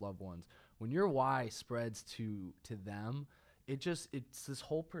close loved ones. When your why spreads to them, it's this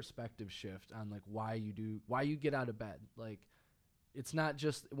whole perspective shift on like why you get out of bed. Like it's not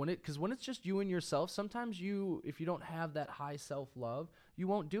just because when it's just you and yourself, sometimes if you don't have that high self-love, you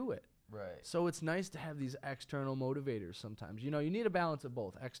won't do it. right. So it's nice to have these external motivators sometimes. You need a balance of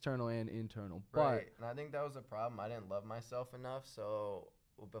both, external and internal. Right, and I think that was a problem. I didn't love myself enough, so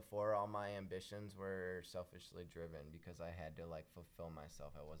before all my ambitions were selfishly driven because I had to like fulfill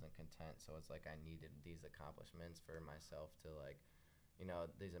myself. I wasn't content, so it's like I needed these accomplishments for myself to like,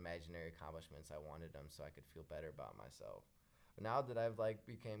 these imaginary accomplishments. I wanted them so I could feel better about myself. But now that I've like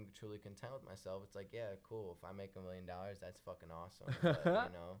became truly content with myself, it's like, yeah, cool. If I make $1 million, that's fucking awesome.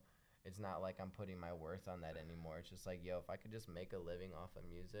 But, it's not like I'm putting my worth on that anymore. It's just like, yo, if I could just make a living off of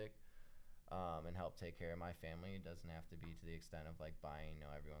music, and help take care of my family, it doesn't have to be to the extent of like buying,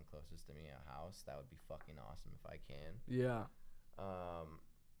 everyone closest to me a house. That would be fucking awesome if I can. Yeah.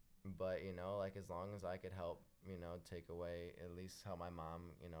 But like as long as I could help, take away, at least help my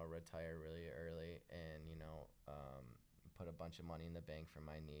mom, retire really early, and put a bunch of money in the bank for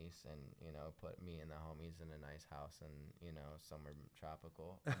my niece, and put me and the homies in a nice house, and somewhere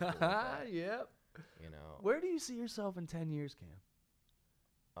tropical. Yep. Know, where do you see yourself in 10 years, Cam?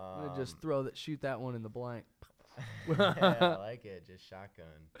 I'm gonna just shoot that one in the blank. Yeah, I like it. Just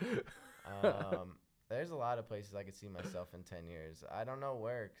shotgun. There's a lot of places I could see myself in 10 years. I don't know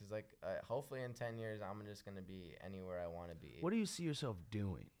where, because like hopefully in 10 years I'm just gonna be anywhere I want to be. What do you see yourself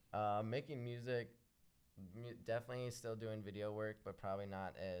doing? Making music. Definitely still doing video work, but probably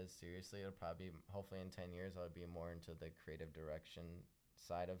not as seriously. It'll probably, hopefully in 10 years, I'll be more into the creative direction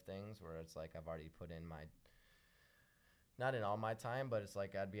side of things, where it's like I've already put in not in all my time, but it's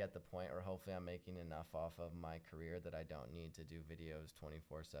like I'd be at the point where hopefully I'm making enough off of my career that I don't need to do videos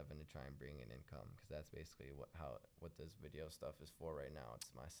 24/7 to try and bring in income, because that's basically what this video stuff is for right now.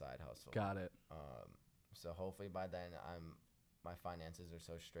 It's my side hustle. Got it. So hopefully by then my finances are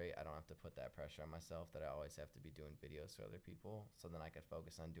so straight, I don't have to put that pressure on myself that I always have to be doing videos for other people. So then I could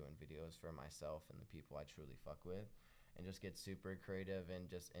focus on doing videos for myself and the people I truly fuck with, and just get super creative and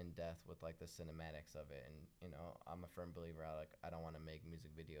just in depth with like the cinematics of it. And I'm a firm believer. I don't want to make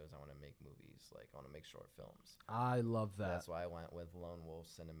music videos. I want to make movies. Like I want to make short films. I love that. That's why I went with Lone Wolf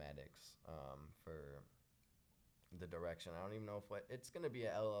Cinematics for the direction. I don't even know if it's going to be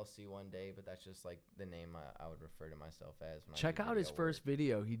a LLC one day, but that's just like the name I would refer to myself as. When Check out his first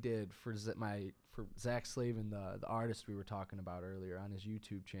video he did for Zach Slavin, the artist we were talking about earlier, on his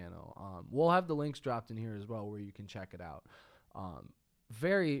YouTube channel. We'll have the links dropped in here as well where you can check it out.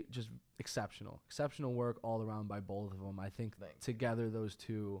 Very just exceptional work all around by both of them. I think together those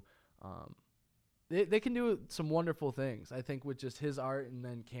two, they can do some wonderful things. I think with just his art and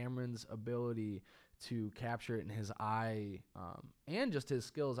then Cameron's ability to capture it in his eye, and just his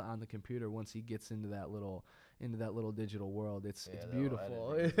skills on the computer once he gets into that little digital world. It's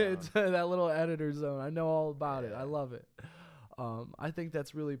beautiful. It's that little editor zone. I know all about it. I love it. I think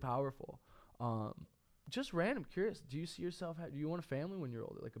that's really powerful. Just random curious, do you see yourself do you want a family when you're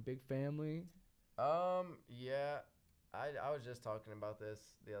older, like a big family? Yeah. I was just talking about this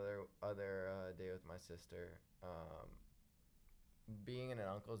the other day with my sister. Being an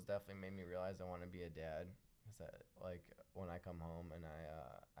uncle has definitely made me realize I want to be a dad. Cause like when I come home and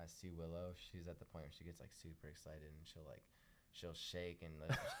I see Willow, she's at the point where she gets like super excited and she'll shake and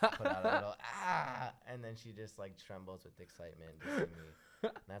like, put out a little and then she just like trembles with excitement to see me.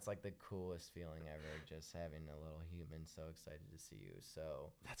 And that's like the coolest feeling ever, just having a little human so excited to see you.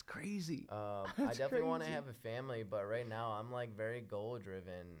 So That's crazy. I definitely want to have a family, but right now I'm like very goal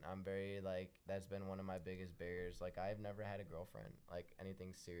driven. I'm very like, that's been one of my biggest barriers. Like I've never had a girlfriend, like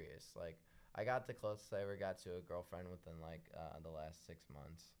anything serious. Like I got the closest I ever got to a girlfriend within like the last 6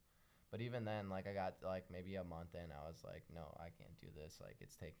 months. But even then, like I got like maybe a month in, I was like, no, I can't do this. Like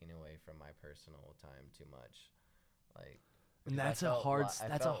it's taking away from my personal time too much. Like, And that's a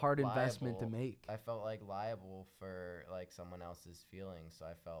hard investment to make. I felt like liable for like someone else's feelings, so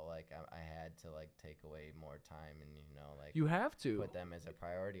I felt like I had to like take away more time and like you have to put them as a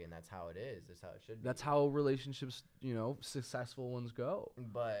priority, and that's how it is. That's how it should be. That's how relationships, successful ones go.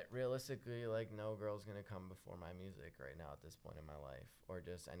 But realistically, like no girl's gonna come before my music right now at this point in my life, or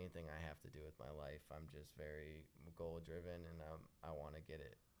just anything I have to do with my life. I'm just very goal driven, and I want to get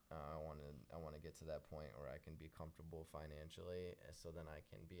it. I want to get to that point where I can be comfortable financially, so then I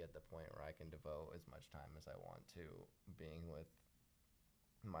can be at the point where I can devote as much time as I want to being with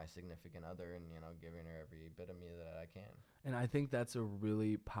my significant other and giving her every bit of me that I can. And I think that's a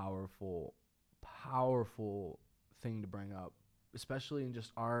really powerful thing to bring up, especially in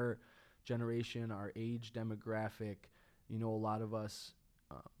just our generation, our age demographic. A lot of us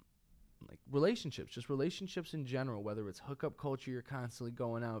like relationships in general, whether it's hookup culture you're constantly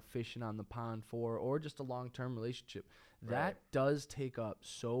going out fishing on the pond for, or just a long-term relationship, that does take up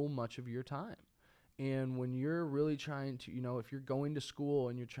so much of your time. And when you're really trying to, if you're going to school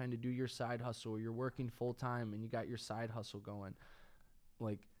and you're trying to do your side hustle, or you're working full-time and you got your side hustle going,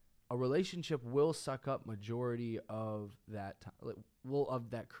 like a relationship will suck up majority of that time, of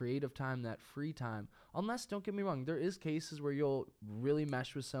that creative time, that free time. Unless, don't get me wrong, there is cases where you'll really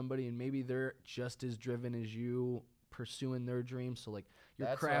mesh with somebody and maybe they're just as driven as you pursuing their dreams. So like you're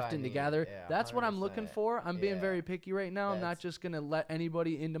crafting together. Yeah, that's 100%. What I'm looking for. I'm being very picky right now. I'm not just going to let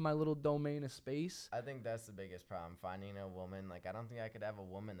anybody into my little domain of space. I think that's the biggest problem, finding a woman. Like I don't think I could have a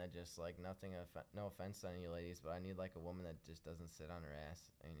woman that just like no offense to any ladies, but I need like a woman that just doesn't sit on her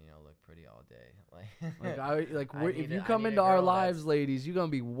ass and look pretty all day. If you come into our lives, ladies, you're going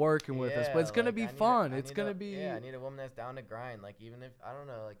to be working with us, but it's going to be fun. It's going to be I need a woman that's down to grind. Like even if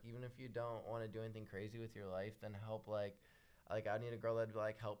even if you don't want to do anything crazy with your life, then help like I need a girl that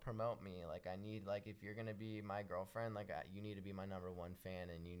like help promote me. Like I need like if you're gonna be my girlfriend, like you need to be my #1 fan,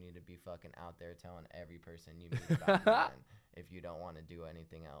 and you need to be fucking out there telling every person you meet about me. If you don't want to do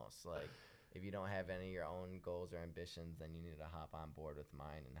anything else, like if you don't have any of your own goals or ambitions, then you need to hop on board with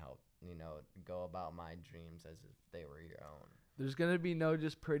mine and help go about my dreams as if they were your own. There's gonna be no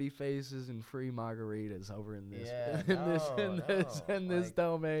just pretty faces and free margaritas over in this in this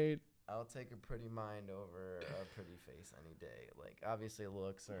domain. I'll take a pretty mind over a pretty face any day. Like, obviously,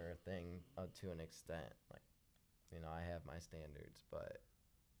 looks are a thing to an extent. Like, I have my standards, but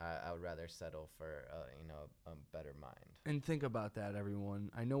I would rather settle for, a better mind. And think about that,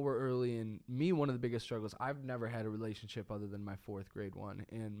 everyone. I know we're early, and one of the biggest struggles, I've never had a relationship other than my 4th grade one,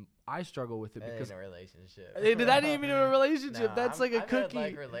 and I struggle with it because... That ain't a relationship. That ain't even a relationship. Nah, That's like a cookie. I've had,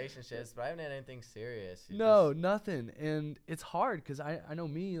 like, relationships, but I haven't had anything serious. Nothing. And it's hard because I know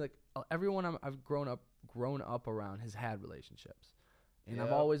me, like, everyone I've grown up around has had relationships. And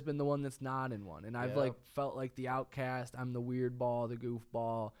I've always been the one that's not in one. And I've like felt like the outcast. I'm the weird ball, the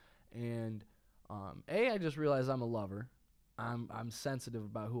goofball. And I just realized I'm a lover. I'm sensitive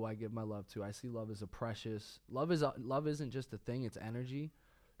about who I give my love to. I see love as a precious. Love isn't just a thing, it's energy.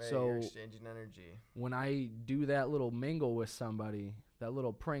 Right, so you're exchanging energy. When I do that little mingle with somebody, that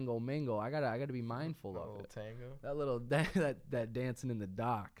little Pringle mingle, I gotta be mindful of it. Tango. That little that dancing in the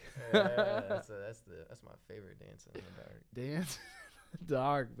dark. Yeah, that's my favorite, dancing in the dark. Dance in the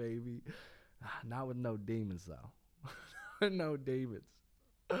dark, baby. Not with no demons though. No demons.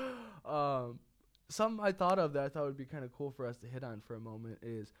 Something I thought of that I thought would be kind of cool for us to hit on for a moment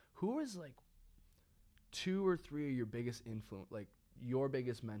is, who is like 2 or 3 of your biggest influence, like your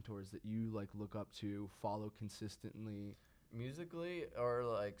biggest mentors that you like look up to, follow consistently? Musically or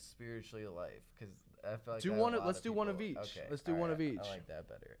like spiritually, life? Because I feel like let's do one of each. Okay, let's do one of each. I like that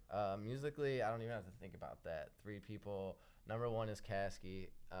better. Musically, I don't even have to think about that. 3 people. #1 is Kasky.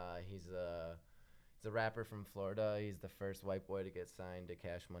 He's a rapper from Florida. He's the first white boy to get signed to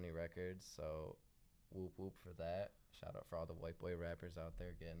Cash Money Records. So, whoop whoop for that. Shout out for all the white boy rappers out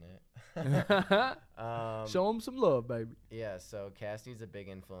there getting it. Show him some love, baby. Yeah, so Cassie's a big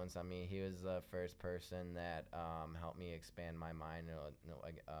influence on me. He was the first person that helped me expand my mind and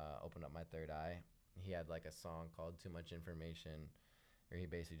open up my third eye. He had like a song called Too Much Information, where he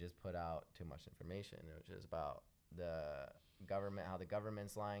basically just put out too much information. It was just about the government, how the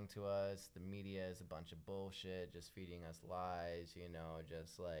government's lying to us, the media is a bunch of bullshit, just feeding us lies, you know,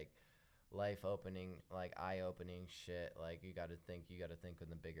 just like life opening, like eye opening shit. Like you got to think in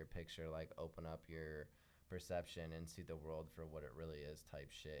the bigger picture, like open up your perception and see the world for what it really is type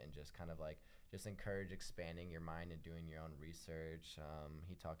shit, and just kind of like just encourage expanding your mind and doing your own research.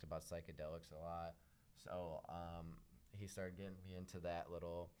 He talked about psychedelics a lot, so he started getting me into that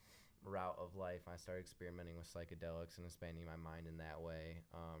little route of life. I started experimenting with psychedelics and expanding my mind in that way.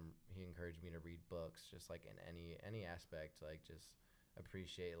 He encouraged me to read books, just like in any aspect, like just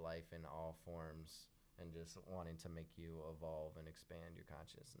appreciate life in all forms, and just wanting to make you evolve and expand your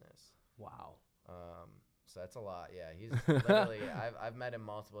consciousness. Wow. So that's a lot. Yeah, he's literally I've met him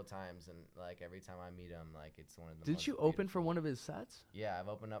multiple times, and like every time I meet him, like it's one of the Did you open for one of his sets? Yeah, I've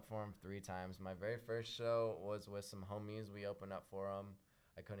opened up for him 3 times. My very first show was with some homies. We opened up for him.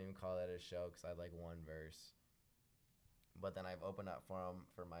 I couldn't even call that a show because I had like one verse. But then I've opened up for him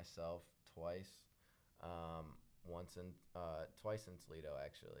for myself twice. Twice in Toledo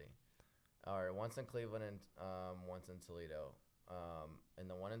actually, or once in Cleveland and once in Toledo. And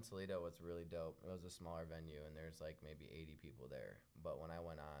the one in Toledo was really dope. It was a smaller venue, and there's like maybe 80 people there. But when I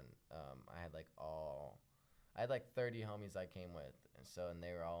went on, I had like 30 homies I came with, and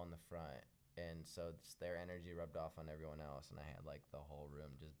they were all in the front, and so their energy rubbed off on everyone else, and I had like the whole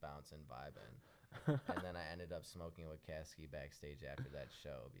room just bouncing, vibing. And then I ended up smoking with Kasky backstage after that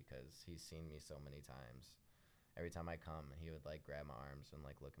show because he's seen me so many times. Every time I come, he would like grab my arms and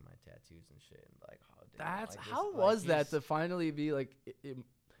like look at my tattoos and shit, and be like, "Oh, dude, That's like, how this, was like, that to finally be like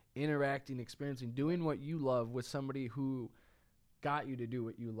interacting, experiencing, doing what you love with somebody who got you to do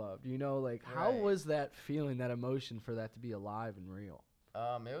what you loved? You know, like how Right. was that feeling, that emotion for that to be alive and real?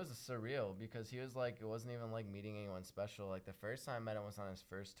 It was surreal because he was like, it wasn't even like meeting anyone special. Like the first time I met him was on his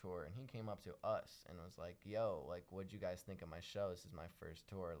first tour, and he came up to us and was like, "Yo, like, what'd you guys think of my show? This is my first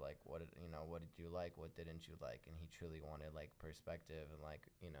tour. Like, what did you like? What didn't you like?" And he truly wanted like perspective and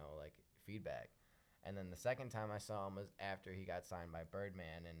like, like feedback. And then the second time I saw him was after he got signed by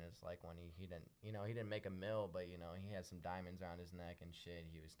Birdman, and it's like when he didn't make a mill, but he had some diamonds around his neck and shit.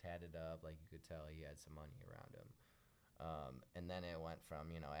 He was tatted up, like you could tell he had some money around him. And then it went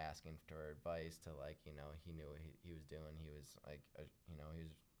from, asking for advice to like, he knew what he was doing. He was like,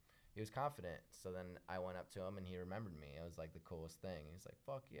 he was confident. So then I went up to him and he remembered me. It was like the coolest thing. He's like,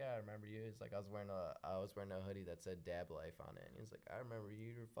 "Fuck yeah, I remember you." He's like, I was wearing a hoodie that said Dab Life on it. And he was like, "I remember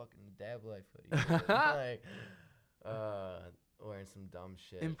you. You're fucking Dab Life hoodie." Like, wearing some dumb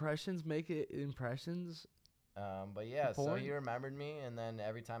shit. Impressions make it impressions. But yeah, so Important. he remembered me, and then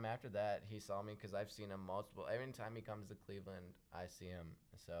every time after that, he saw me because I've seen him multiple. Every time he comes to Cleveland, I see him,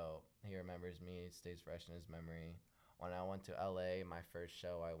 so he remembers me. It stays fresh in his memory. When I went to LA, my first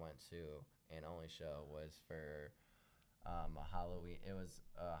show I went to, and only show, was for a Halloween. It was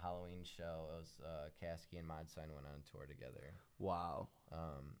a Halloween show. It was Kasky and Mod Sun went on tour together. Wow.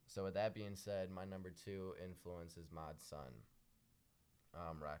 So with that being said, my number 2 influence is Mod Sun.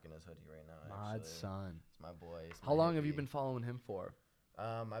 I'm rocking his hoodie right now. Mod actually. Sun. It's my boy. It's How my long have you hippie. been following him for?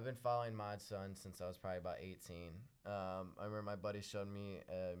 I've been following Mod Sun since I was probably about 18. I remember my buddy showed me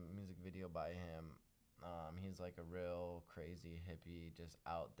a music video by him. He's like a real crazy hippie, just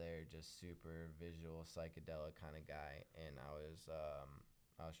out there, just super visual, psychedelic kind of guy. And I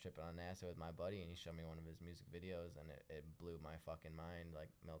was tripping on acid with my buddy, and he showed me one of his music videos, and it blew my fucking mind, like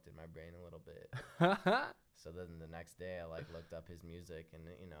melted my brain a little bit. So then the next day I like looked up his music, and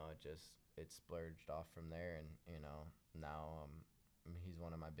it splurged off from there, and now he's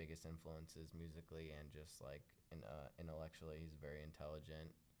one of my biggest influences musically, and just like intellectually he's very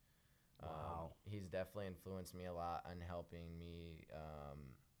intelligent. Wow. He's definitely influenced me a lot on helping me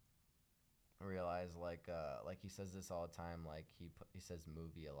realize like he says this all the time, like he says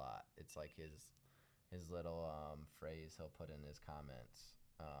movie a lot. It's like his little phrase he'll put in his comments.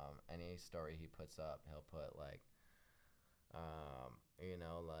 Any story he puts up, he'll put like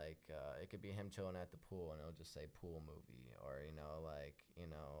it could be him chilling at the pool, and it'll just say pool movie, or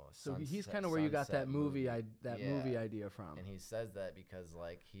So he's kind of where you got that movie movie idea from. And he says that because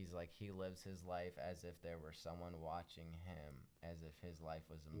he lives his life as if there were someone watching him, as if his life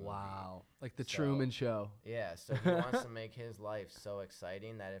was a movie. Wow. Like the Truman Show. Yeah, so he wants to make his life so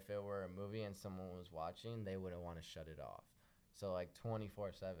exciting that if it were a movie and someone was watching, they wouldn't want to shut it off. So like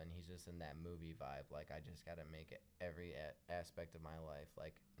 24/7, he's just in that movie vibe. Like, I just got to make it every aspect of my life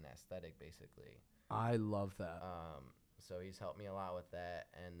like an aesthetic, basically. I love that. So he's helped me a lot with that,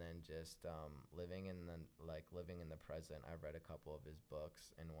 and then just living in the present. I've read a couple of his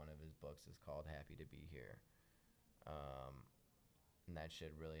books, and one of his books is called Happy to Be Here. and that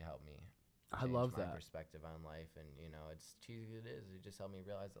shit really helped me. I love my that. perspective on life, and it's cheesy. It is. It just helped me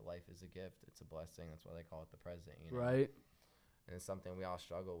realize that life is a gift. It's a blessing. That's why they call it the present. Right. And it's something we all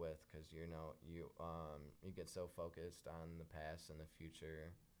struggle with because you get so focused on the past and the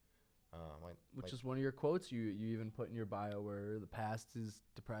future. Which is one of your quotes you even put in your bio, where the past is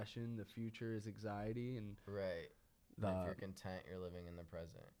depression, the future is anxiety, and right. And if you're content, you're living in the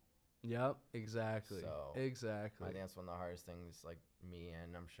present. Yep, exactly. So exactly. I think that's one of the hardest things, like me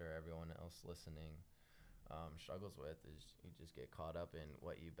and I'm sure everyone else listening struggles with, is you just get caught up in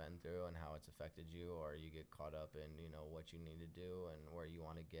what you've been through and how it's affected you, or you get caught up in what you need to do and where you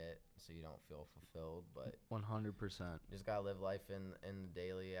want to get, so you don't feel fulfilled. But 100%. You just gotta live life in the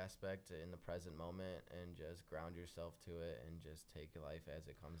daily aspect, in the present moment, and just ground yourself to it and just take life as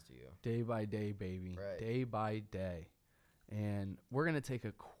it comes to you. Day by day, baby. Right. Day by day. And we're going to take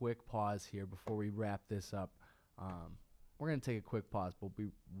a quick pause here before we wrap this up. We're going to take a quick pause, but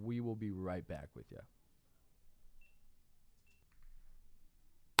we will be right back with you.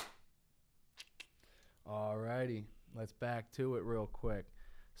 Alrighty, let's back to it real quick.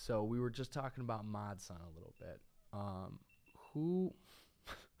 So we were just talking about Mod Son a little bit.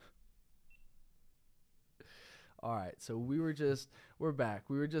 All right, so we're back.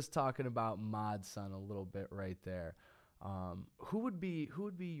 We were just talking about Mod Son a little bit right there. Who would be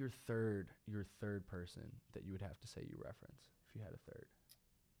your third person that you would have to say you reference if you had a third?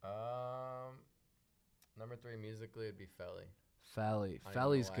 Number 3 musically would be Felly.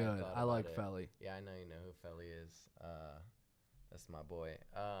 Felly's good. I like Felly. Yeah, I know you know who Felly is. That's my boy.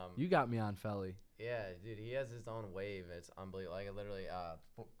 You got me on Felly. Yeah, dude, he has his own wave. It's unbelievable. Like, literally, of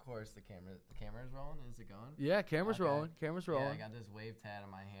course, the camera's rolling. Is it going? Yeah, camera's rolling. Camera's rolling. Yeah, I got this wave tat on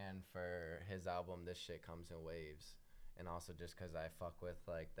my hand for his album. This shit comes in waves. And also just because I fuck with,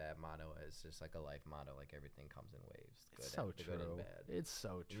 like, that motto is just, like, a life motto. Like, everything comes in waves. It's so true. Good and bad. It's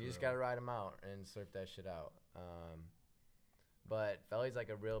so true. You just got to ride them out and surf that shit out. But Felly's, like,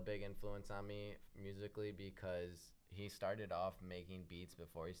 a real big influence on me musically because he started off making beats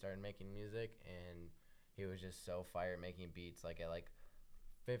before he started making music. And he was just so fire making beats. Like, at, like,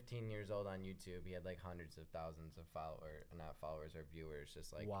 15 years old on YouTube, he had like hundreds of thousands of viewers,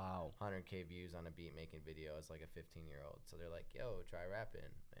 just like wow, 100K views on a beat making video as like a 15-year-old. So they're like, yo, try rapping.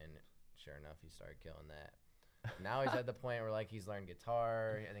 And sure enough, he started killing that. Now he's at the point where like he's learned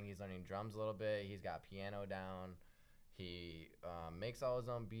guitar. I think he's learning drums a little bit. He's got piano down. He makes all his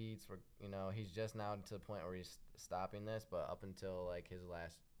own beats. He's just now to the point where he's stopping this, but up until like his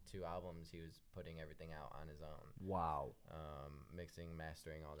last 2 albums, he was putting everything out on his own. Wow. Mixing,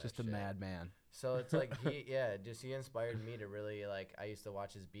 mastering, all that just shit. a madman. So it's like he inspired me to really, like, I used to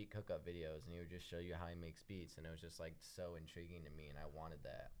watch his beat cook-up videos, and he would just show you how he makes beats, and it was just, like, so intriguing to me, and I wanted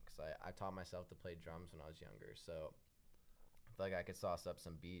that. Because I taught myself to play drums when I was younger, so I feel like I could sauce up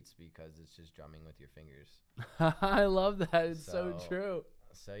some beats because it's just drumming with your fingers. I love that. It's so true.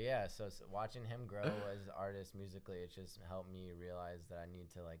 So watching him grow as an artist musically, it just helped me realize that I need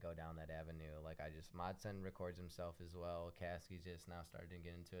to like go down that avenue. Like Modson records himself as well. Caskey's just now starting to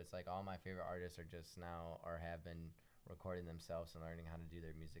get into it. It's like all my favorite artists are just now or have been recording themselves and learning how to do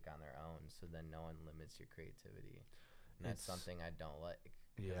their music on their own. So then no one limits your creativity. And that's something I don't like.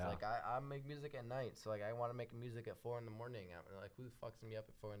 Yeah. Like I make music at night, so like I want to make music at 4 a.m. I'm like, who fucks me up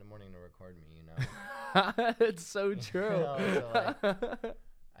at 4 a.m. to record me? It's so true. So like,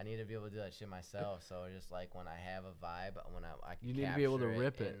 I need to be able to do that shit myself. So just like when I have a vibe, when I can you need to be able to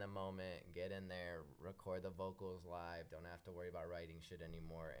rip it in the moment, get in there, record the vocals live, don't have to worry about writing shit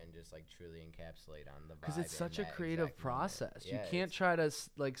anymore, and just like truly encapsulate on the vibe. Because it's such a creative process. Yeah, you can't try to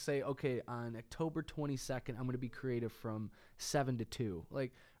like say, okay, on October 22nd, I'm going to be creative from 7 to 2.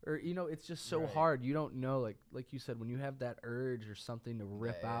 Like, or it's just so hard. You don't know, like you said, when you have that urge or something to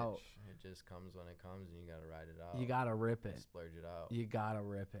rip out. It just comes when it comes, and you gotta ride it out. You gotta rip it. Splurge it out. You gotta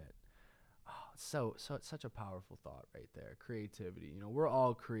rip it. Oh, so it's such a powerful thought right there. Creativity. We're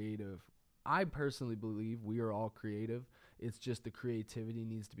all creative. I personally believe we are all creative. It's just the creativity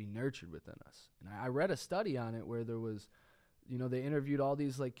needs to be nurtured within us. And I read a study on it where there was, they interviewed all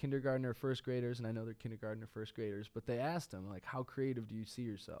these like kindergarten or first graders, and I know they're kindergarten or first graders, but they asked them like, how creative do you see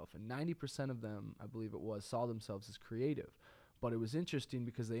yourself? And 90% of them, I believe it was, saw themselves as creative. But it was interesting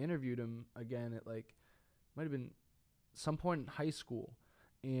because they interviewed him again at like, might have been some point in high school,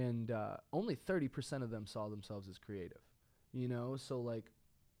 and only 30% of them saw themselves as creative. So like,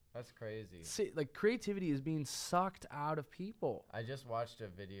 that's crazy. See, like creativity is being sucked out of people. I just watched a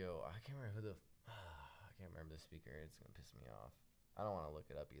video. I can't remember the speaker. It's gonna piss me off. I don't want to look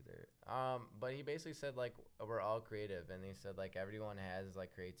it up either. But he basically said like we're all creative, and he said like everyone has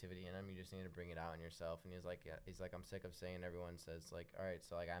like creativity in them. You just need to bring it out in yourself. And he's like, yeah, he's like, I'm sick of saying everyone says like, all right,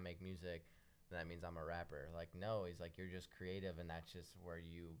 so like I make music, then that means I'm a rapper. Like no, he's like you're just creative, and that's just where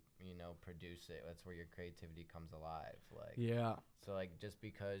you produce it. That's where your creativity comes alive. Like Yeah. so like just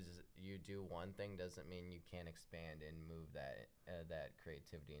because you do one thing doesn't mean you can't expand and move that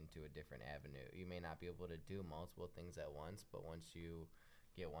creativity into a different avenue. You may not be able to do multiple things at once, but once you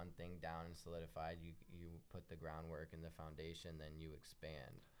get one thing down and solidified, you put the groundwork and the foundation, then you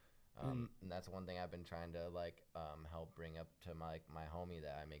expand. And that's one thing I've been trying to like help bring up to my homie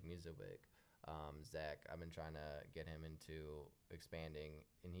that I make music with. Zach, I've been trying to get him into expanding,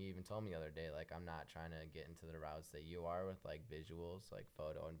 and he even told me the other day, like, I'm not trying to get into the routes that you are with, like, visuals, like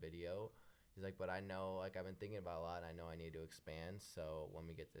photo and video. He's like, but I know, like, I've been thinking about a lot, and I know I need to expand, so when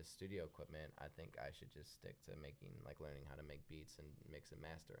we get this studio equipment, I think I should just stick to making, like, learning how to make beats and mix and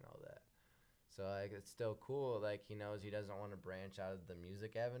master and all that. So, like, it's still cool. Like, he knows he doesn't want to branch out of the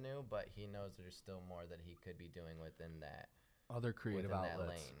music avenue, but he knows there's still more that he could be doing within that Other creative outlets. that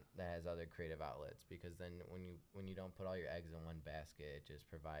lane that has other creative outlets, because then when you don't put all your eggs in one basket, it just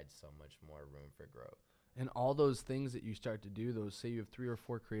provides so much more room for growth. And all those things that you start to do, those, say you have 3 or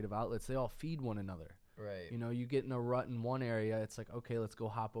 4 creative outlets, they all feed one another. Right. You know, you get in a rut in one area, it's like, okay, let's go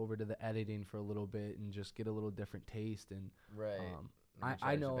hop over to the editing for a little bit and just get a little different taste. And Right.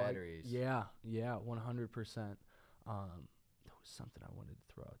 I know, batteries. yeah, 100%. There was something I wanted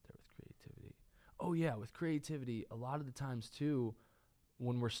to throw out there with creativity. Oh yeah, with creativity, a lot of the times too,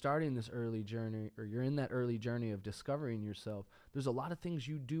 when we're starting this early journey, or you're in that early journey of discovering yourself, there's a lot of things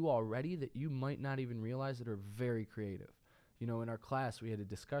you do already that you might not even realize that are very creative. You know, in our class, we had a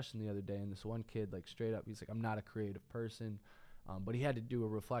discussion the other day, and this one kid, like, straight up, he's like, I'm not a creative person, but he had to do a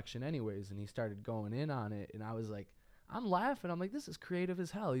reflection anyways, and he started going in on it, and I was like, I'm laughing. I'm like, this is creative as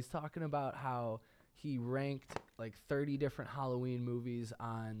hell. He's talking about how he ranked like 30 different Halloween movies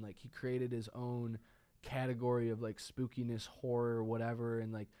on, like, he created his own category of like spookiness, horror, whatever,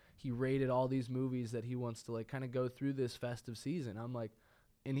 and like he rated all these movies that he wants to like kind of go through this festive season. I'm like,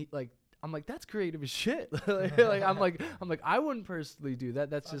 that's creative as shit. I'm like I wouldn't personally do that.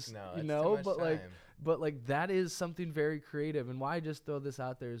 That's just No, you it's know, too much but time. like that is something very creative. And why I just throw this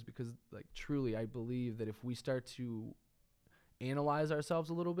out there is because, like, truly I believe that if we start to analyze ourselves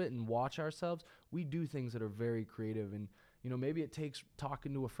a little bit and watch ourselves, we do things that are very creative. And you know, maybe it takes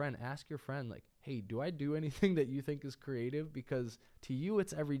talking to a friend. Ask your friend, like, hey, do I do anything that you think is creative? Because to you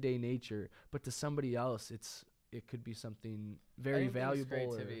it's everyday nature, but to somebody else it could be something very valuable.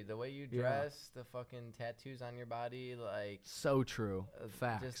 Creativity, the way you dress, the fucking tattoos on your body, like, so true.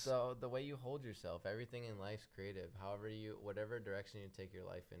 Facts. Just the way you hold yourself, everything in life's creative. Whatever direction you take your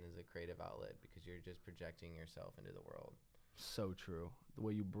life in is a creative outlet, because you're just projecting yourself into the world. So true. The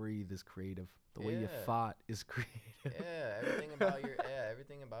way you breathe is creative. The way you thought is creative. Yeah, everything about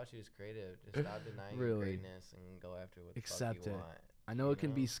you is creative. Just stop denying your greatness and go after what the fuck you want. I know it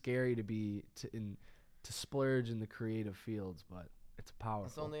can be scary to splurge in the creative fields, but it's powerful.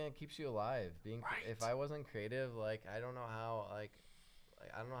 It's the only thing that keeps you alive. If I wasn't creative, like, I don't know how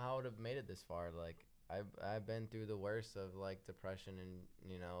I would have made it this far. Like, I've been through the worst of like depression and,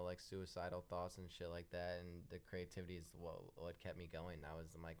 you know, like suicidal thoughts and shit like that, and the creativity is what kept me going. That was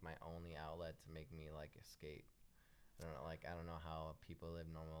like my only outlet to make me like escape. I don't know how people live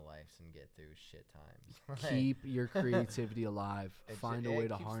normal lives and get through shit times. Keep your creativity alive. Find a way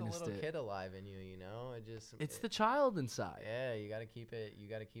to harness it. Keeps the little kid alive in you, you know? It's the child inside. Yeah, you got to keep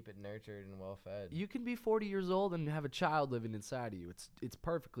it nurtured and well fed. You can be 40 years old and have a child living inside of you. It's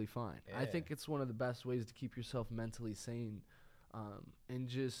perfectly fine. Yeah. I think it's one of the best ways to keep yourself mentally sane, and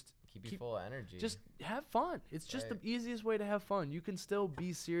just keep you full of energy. Just have fun. It's just the easiest way to have fun. You can still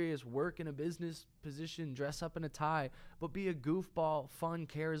be serious, work in a business position, dress up in a tie, but be a goofball, fun,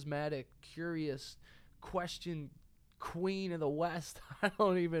 charismatic, curious, question queen of the West. I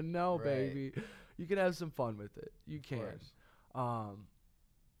don't even know, baby. You can have some fun with it. You can.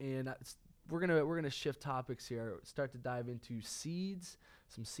 And we're gonna shift topics here. Start to dive into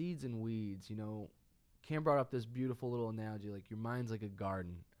some seeds and weeds. You know, Cam brought up this beautiful little analogy, like your mind's like a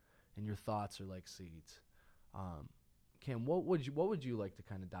garden and your thoughts are like seeds. Cam, what would you like to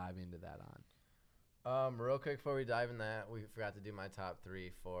kind of dive into that on? Real quick before we dive in that, we forgot to do my top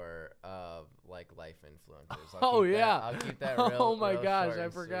 3 for like life influencers. I'll keep that real. Oh my gosh, I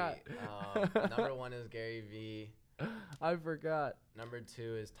forgot. Number 1 is Gary V. I forgot. Number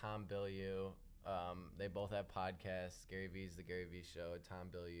 2 is Tom Bilyeu. They both have podcasts. Gary V's The Gary V Show. Tom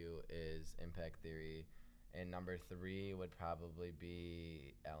Bilyeu is Impact Theory. And number 3 would probably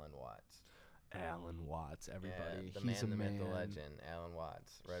be Alan Watts. Alan Watts, everybody. Yeah, the He's man, a the man. myth, the legend, Alan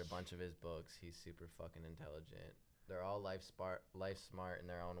Watts. Read a bunch of his books. He's super fucking intelligent. They're all life smart in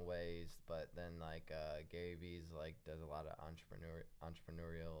their own ways, but then like Gary V's like does a lot of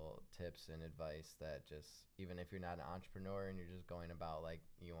entrepreneurial tips and advice that just, even if you're not an entrepreneur and you're just going about like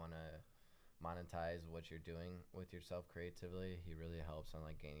you want to monetize what you're doing with yourself creatively, he really helps on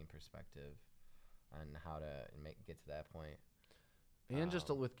like gaining perspective on how to get to that point. And just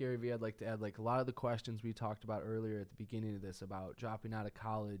with Gary Vee, I'd like to add, like, a lot of the questions we talked about earlier at the beginning of this about dropping out of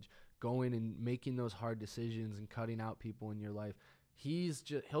college, going and making those hard decisions and cutting out people in your life.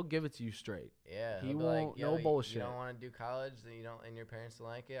 He'll give it to you straight. Yeah, he won't, like, no bullshit. You don't want to do college, and your parents don't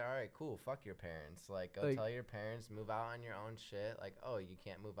like it. All right, cool. Fuck your parents. Like, go tell your parents, move out on your own shit. Like, oh, you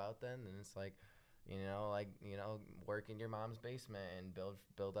can't move out then? Then it's like, work in your mom's basement and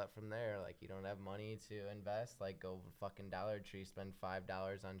build up from there. Like, you don't have money to invest, like, go fucking Dollar Tree, spend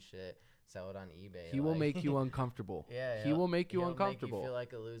 $5 on shit, sell it on eBay. He will make you uncomfortable. Yeah, he will make you uncomfortable. Make you feel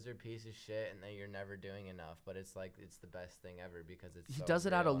like a loser piece of shit, and that you're never doing enough. But it's like it's the best thing ever because he does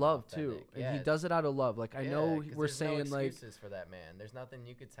it out of love too, and he does it out of love. Like, I know we're saying no like excuses for that man. There's nothing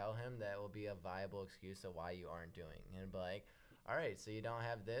you could tell him that will be a viable excuse of why you aren't doing. And like, all right, so you don't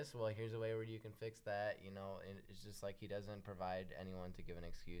have this. Well, here's a way where you can fix that. And it's just like he doesn't provide anyone to give an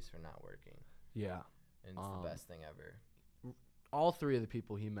excuse for not working. Yeah, and it's the best thing ever. All three of the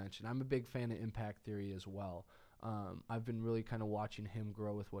people he mentioned, I'm a big fan of impact theory as well. I've been really kind of watching him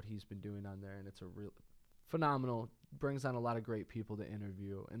grow with what he's been doing on there, and it's a real phenomenal. Brings on a lot of great people to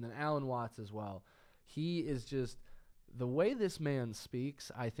interview, and then Alan Watts as well. He is just. The way this man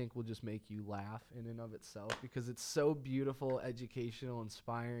speaks, I think, will just make you laugh in and of itself because it's so beautiful, educational,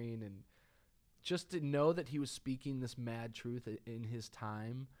 inspiring, and just to know that he was speaking this mad truth in his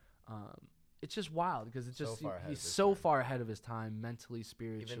time, it's just wild because it's just he's so far ahead of his time, mentally,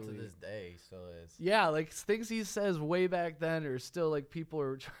 spiritually. Even to this day, he still is. Yeah, like things he says way back then are still like people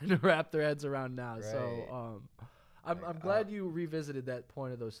are trying to wrap their heads around now. Right. So I'm glad you revisited that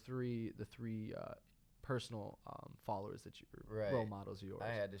point of the three personal followers that you're role models of yours.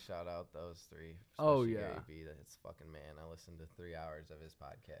 I had to shout out those three. Oh yeah, Gary Vee, that's fucking man. I listened to 3 hours of his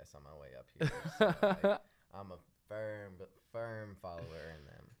podcast on my way up here. So, I'm a firm follower in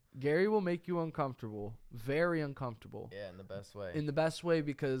them. Gary will make you uncomfortable, very uncomfortable. Yeah, in the best way. In the best way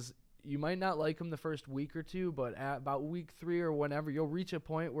because you might not like him the first week or two, but at about week 3 or whenever, you'll reach a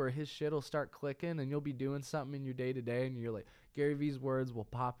point where his shit will start clicking and you'll be doing something in your day-to-day and you're like, Gary Vee's words will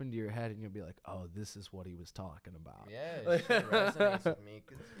pop into your head and you'll be like, oh, this is what he was talking about. Yeah, it shit resonates with me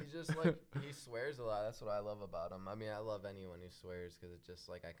because he's just like, he swears a lot. That's what I love about him. I mean, I love anyone who swears because it's just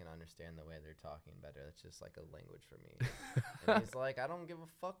like I can understand the way they're talking better. That's just like a language for me. And he's like, I don't give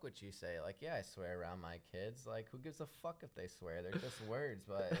a fuck what you say. Like, yeah, I swear around my kids. Like, who gives a fuck if they swear? They're just words.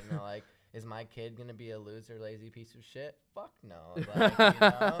 But, like, is my kid going to be a loser, lazy piece of shit? Fuck no. Like,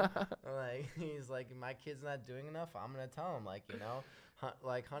 like, he's like, my kid's not doing enough. I'm going to tell him, like,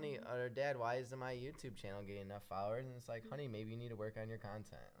 like, honey, or dad, why isn't my YouTube channel getting enough followers? And it's like, honey, maybe you need to work on your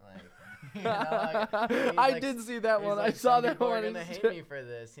content. Like, I did see that one. Like, I saw that one. People are going to hate me for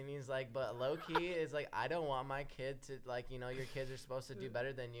this. And he's like, but low key is like, I don't want my kid to, like, your kids are supposed to do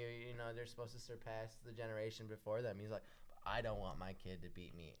better than you. They're supposed to surpass the generation before them. He's like, I don't want my kid to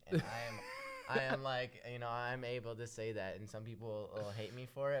beat me. And I am like, I'm able to say that. And some people will hate me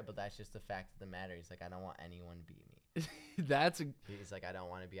for it, but that's just the fact of the matter. He's like, I don't want anyone to beat me. He's like, I don't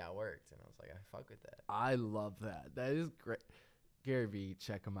want to be outworked. And I was like, I fuck with that. I love that. That is great. Gary Vee,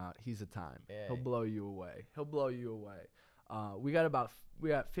 check him out. He's a time. Yeah. He'll blow you away. We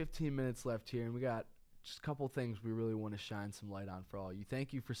got 15 minutes left here, and we got just a couple things we really want to shine some light on for all you.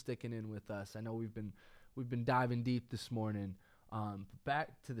 Thank you for sticking in with us. I know we've been diving deep this morning.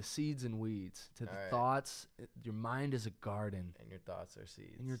 Back to the seeds and weeds, to the thoughts. Your mind is a garden. And your thoughts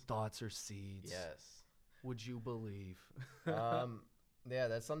are seeds. Yes. Would you believe? Yeah,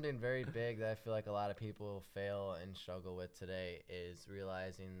 that's something very big that I feel like a lot of people fail and struggle with today is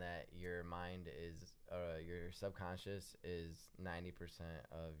realizing that your mind is, your subconscious is 90%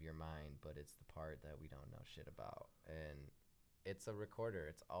 of your mind, but it's the part that we don't know shit about. And it's a recorder.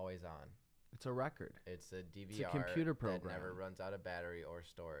 It's always on. It's a record. It's a DVR. It's a computer program that never runs out of battery or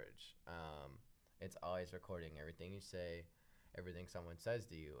storage. It's always recording everything you say, everything someone says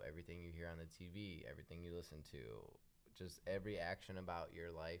to you, everything you hear on the TV, everything you listen to, just every action about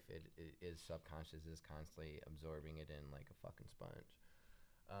your life. It is subconscious is constantly absorbing it in like a fucking sponge.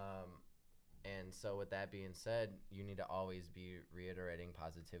 And so with that being said, you need to always be reiterating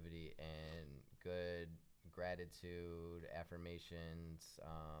positivity and good gratitude, affirmations,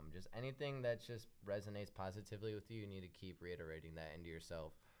 just anything that just resonates positively with you. You need to keep reiterating that into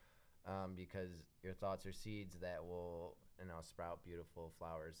yourself. because your thoughts are seeds that will, sprout beautiful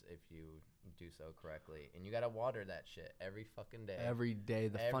flowers if you do so correctly. And you gotta water that shit every fucking day. Every day,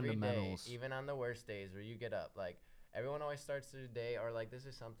 the fundamentals. Day, even on the worst days where you get up, like everyone always starts their day, or like this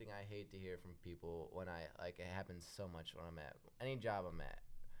is something I hate to hear from people when it happens so much when I'm at any job I'm at,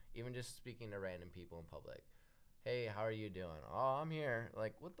 even just speaking to random people in public. Hey, how are you doing? Oh, I'm here.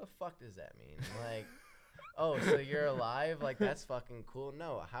 Like, what the fuck does that mean? Like, oh, so you're alive? Like, that's fucking cool.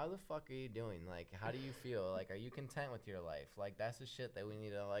 No, how the fuck are you doing? Like, how do you feel? Like, are you content with your life? Like, that's the shit that we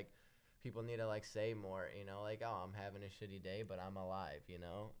need to, like, people need to, like, say more, like, oh, I'm having a shitty day, but I'm alive,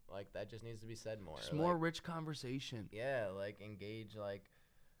 Like, that just needs to be said more. Just more rich conversation. Yeah, like, engage, like,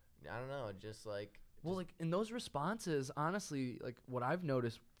 I don't know, just, like. Well, like, in those responses, honestly, like, what I've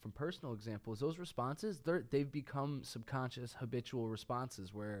noticed from personal examples, those responses, they've become subconscious, habitual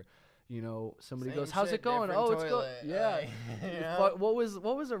responses where, somebody goes, "How's it going?" Oh, it's good. Yeah. Like, what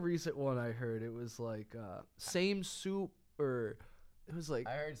was a recent one I heard? It was like same soup, or it was like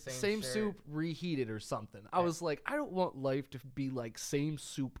I heard same soup reheated or something. I was like, I don't want life to be like same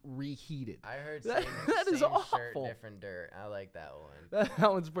soup reheated. I heard that same is awful. Shirt, different dirt. I like that one.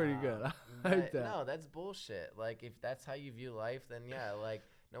 That one's pretty good. I like that. No, that's bullshit. Like, if that's how you view life, then yeah, like,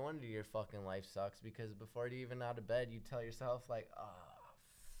 no wonder your fucking life sucks, because before you even out of bed, you tell yourself, like, oh,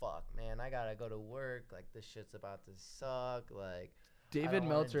 fuck, man, I gotta go to work. Like, this shit's about to suck. Like, David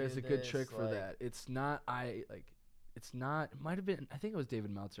Meltzer has a good trick for that. It's not, it might have been, I think it was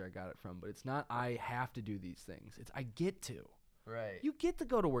David Meltzer I got it from, but it's not I have to do these things. It's I get to. Right. You get to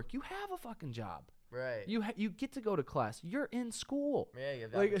go to work. You have a fucking job. Right. You get to go to class. You're in school. Yeah, you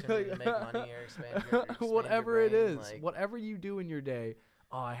have the opportunity to make money or expand your whatever your brain, it is, like, whatever you do in your day.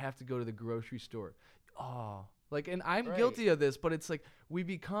 Oh, I have to go to the grocery store. Oh, like, and I'm guilty of this, but it's like we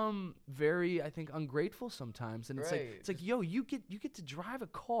become very, I think, ungrateful sometimes, and it's like, yo, you get to drive a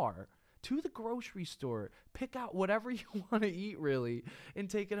car to the grocery store, pick out whatever you want to eat, really, and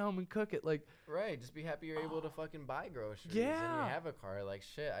take it home and cook it. Like, right, just be happy you're able to fucking buy groceries. Yeah. And you have a car. Like,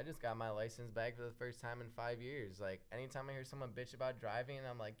 shit, I just got my license back for the first time in 5 years. Like, anytime I hear someone bitch about driving,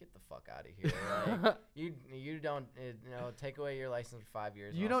 I'm like, get the fuck out of here. Like, you don't, take away your license for 5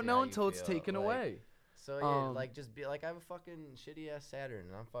 years. You don't know until it's taken away. So, yeah, like, just be like, I have a fucking shitty ass Saturn,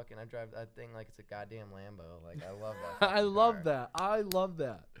 and I drive that thing like it's a goddamn Lambo. Like, I love that. I love that. I love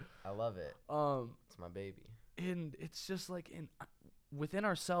that. I love it. It's my baby. And it's just like, within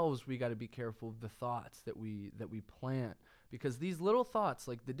ourselves, we got to be careful of the thoughts that we plant, because these little thoughts,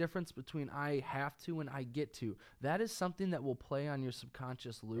 like the difference between I have to and I get to, that is something that will play on your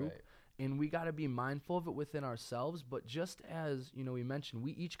subconscious loop. Right. And we got to be mindful of it within ourselves. But just as, we mentioned,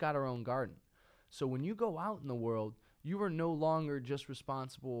 we each got our own garden. So when you go out in the world, you are no longer just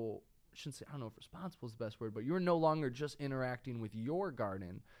responsible. I don't know if responsible is the best word, but you're no longer just interacting with your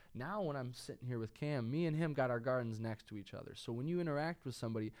garden. Now when I'm sitting here with Cam, me and him got our gardens next to each other. So when you interact with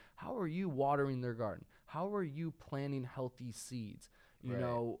somebody, how are you watering their garden? How are you planting healthy seeds? You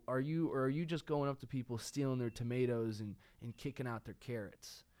know, are you just going up to people, stealing their tomatoes and kicking out their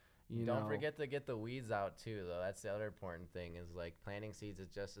carrots? Don't forget to get the weeds out too, though. That's the other important thing, is like planting seeds is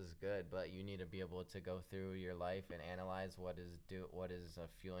just as good, but you need to be able to go through your life and analyze what is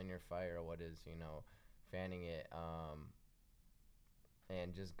fueling your fire, what is fanning it,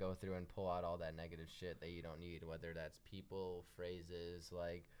 and just go through and pull out all that negative shit that you don't need, whether that's people, phrases,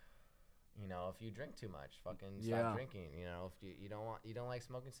 like, if you drink too much, fucking stop drinking. If you don't like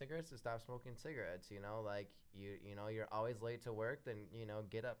smoking cigarettes, then stop smoking cigarettes. Like, you're always late to work, then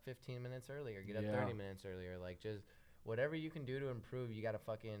get up 15 minutes earlier, get up 30 minutes earlier. Like, just whatever you can do to improve, you got to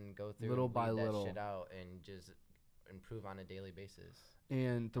fucking go through little by little that shit out and just improve on a daily basis.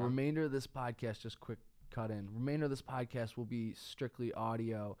 And the remainder of this podcast, just quick cut in. Remainder of this podcast will be strictly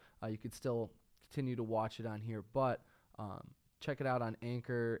audio. You could still continue to watch it on here, but check it out on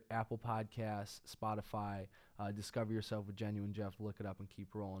Anchor, Apple Podcasts, Spotify. Discover Yourself with Genuine Jeff. Look it up and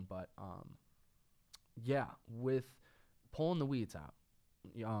keep rolling. But with pulling the weeds out.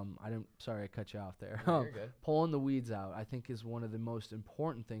 Sorry I cut you off there. No, you're good. Pulling the weeds out, I think, is one of the most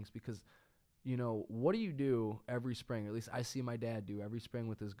important things, because what do you do every spring? At least I see my dad do every spring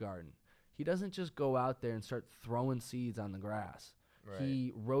with his garden. He doesn't just go out there and start throwing seeds on the grass. Right.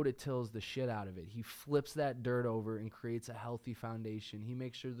 He rototills the shit out of it. He flips that dirt over and creates a healthy foundation. He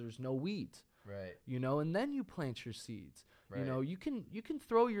makes sure there's no weeds. Right. And then you plant your seeds. Right. You can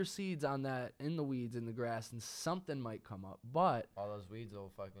throw your seeds on that in the weeds in the grass and something might come up, but all those weeds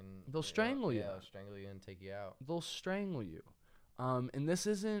will they'll strangle you. Yeah, they'll strangle you and take you out. They'll strangle you. And this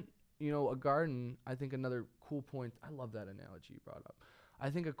isn't, a garden. I think another cool point, I love that analogy you brought up. I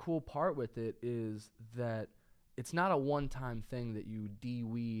think a cool part with it is that it's not a one-time thing that you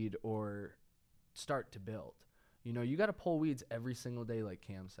de-weed or start to build. You know, you got to pull weeds every single day, like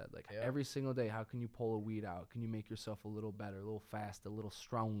Cam said. Like every single day, how can you pull a weed out? Can you make yourself a little better, a little faster, a little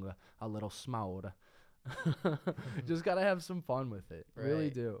stronger, a little smarter? Just got to have some fun with it. Right. Really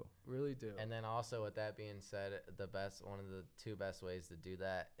do. Really do. And then also, with that being said, one of the two best ways to do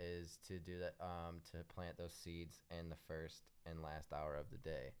that is to plant those seeds in the first and last hour of the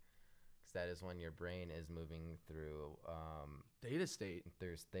day. That is when your brain is moving through theta state.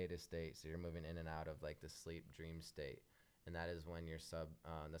 So you're moving in and out of like the sleep dream state, and that is when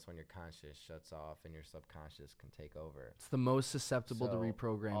that's when your conscious shuts off and your subconscious can take over. It's the most susceptible to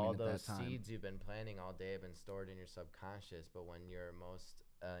reprogramming at that time. All those seeds you've been planting all day have been stored in your subconscious, but when they're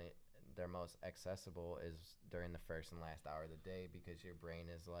most accessible is during the first and last hour of the day, because your brain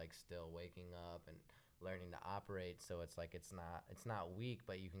is like still waking up and learning to operate. So it's like it's not weak,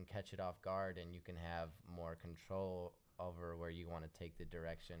 but you can catch it off guard, and you can have more control over where you want to take the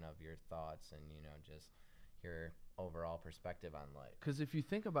direction of your thoughts and, you know, just your overall perspective on life. Because if you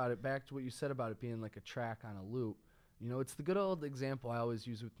think about it, back to what you said about it being like a track on a loop, you know, it's the good old example I always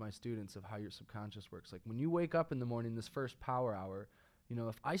use with my students of how your subconscious works. Like when you wake up in the morning, this first power hour, you know,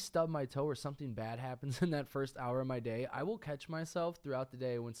 if I stub my toe or something bad happens in that first hour of my day, I will catch myself throughout the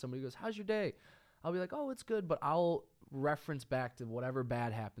day when somebody goes, "How's your day?" I'll be like, "Oh, it's good," but I'll reference back to whatever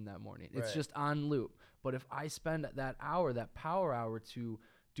bad happened that morning. It's just on loop. But if I spend that hour, that power hour, to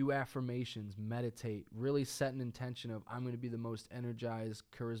do affirmations, meditate, really set an intention of I'm going to be the most energized,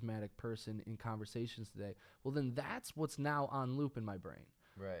 charismatic person in conversations today, well, then that's what's now on loop in my brain.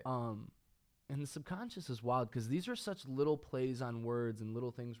 Right. And the subconscious is wild because these are such little plays on words and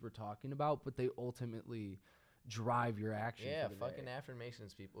little things we're talking about, but they ultimately drive your action. Yeah, fucking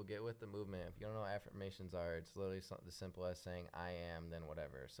affirmations, people. Get with the movement. If you don't know what affirmations are, it's literally something as simple as saying I am, then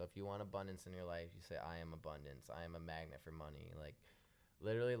whatever. So if you want abundance in your life, you say I am abundance. I am a magnet for money. Like,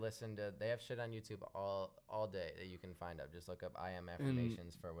 literally they have shit on YouTube all day that you can find up. Just look up I am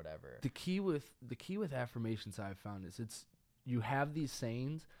affirmations for whatever. The key with affirmations I've found is you have these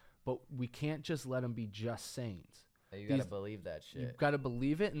sayings, but we can't just let them be just sayings. You got to believe that shit. You've got to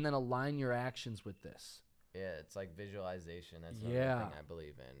believe it and then align your actions with this. Yeah, it's like visualization. That's another thing I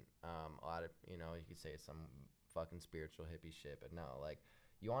believe in. A lot of, you know, you could say it's some fucking spiritual hippie shit, but no, like,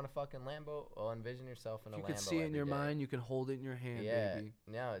 you want a fucking Lambo? Well, envision yourself in a Lambo. You can see it in your mind. You can hold it in your hand, baby.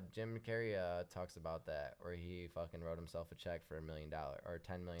 Yeah, Jim Carrey talks about that, where he fucking wrote himself a check for $1 million or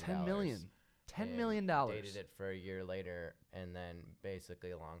 $10 million. $10 million. Dated it for a year later, and then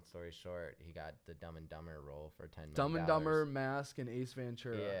basically, long story short, he got the Dumb and Dumber role for $10 million. Dumb and Dumber, Mask, and Ace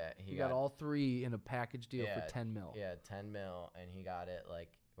Ventura. Yeah, he got all three in a package deal for $10 million. Yeah, $10 million, and he got it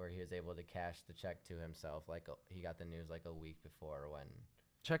like where he was able to cash the check to himself. Like he got the news like a week before when.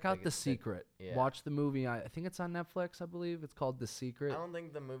 Check out The Secret. Watch the movie. I think it's on Netflix, I believe. It's called The Secret. I don't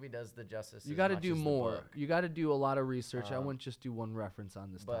think the movie does the justice. You got to do more. You got to do a lot of research. I wouldn't just do one reference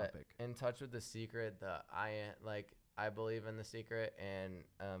on this topic. In touch with The Secret, I believe in The Secret, and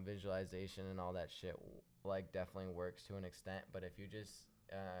visualization and all that shit like definitely works to an extent. But if you just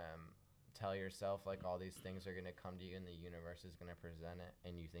tell yourself like all these things are gonna come to you and the universe is gonna present it,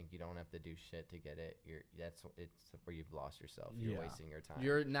 and you think you don't have to do shit to get it, it's where you've lost yourself. You're wasting your time.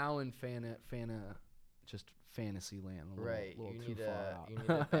 You're now in just fantasy land. Right. You need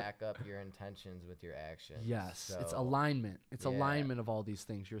to back up your intentions with your actions. Yes. So, it's alignment. It's alignment of all these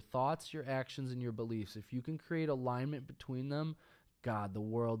things. Your thoughts, your actions, and your beliefs. If you can create alignment between them, God, the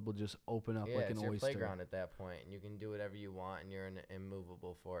world will just open up like an oyster. Yeah, it's your playground at that point, and you can do whatever you want, and you're an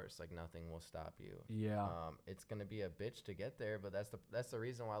immovable force. Like, nothing will stop you. Yeah. It's gonna be a bitch to get there, but that's the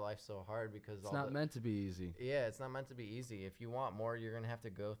reason why life's so hard, because it's not meant to be easy. Yeah, it's not meant to be easy. If you want more, you're gonna have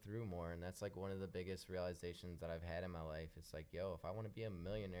to go through more, and that's like one of the biggest realizations that I've had in my life. It's like, yo, if I want to be a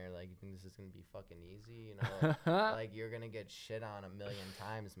millionaire, like, you think this is gonna be fucking easy? You know, like you're gonna get shit on 1,000,000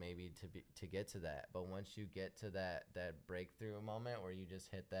 times maybe to get to that. But once you get to that breakthrough moment where you just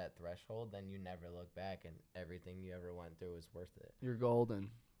hit that threshold, then you never look back, and everything you ever went through is worth it. You're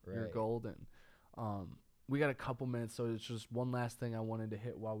golden. Right. You're golden. We got a couple minutes, so it's just one last thing I wanted to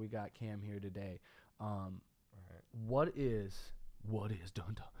hit while we got Cam here today. Right. What is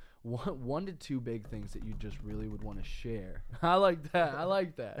dun dun? One to two big things that you just really would want to share. I like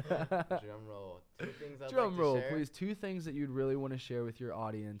that. Drum roll. 2 things I'd Drum like roll, to share. please. 2 things that you'd really want to share with your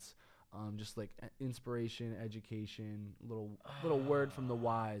audience. Just like inspiration, education, little word from the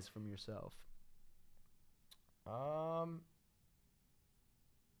wise from yourself.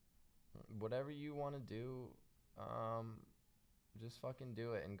 Whatever you want to do, just fucking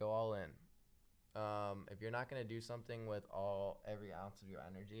do it and go all in. If you're not gonna do something with every ounce of your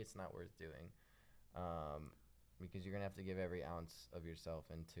energy, it's not worth doing. because you're gonna have to give every ounce of yourself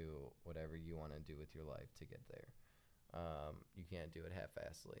into whatever you want to do with your life to get there. You can't do it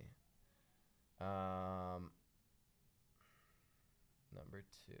half-assedly. Number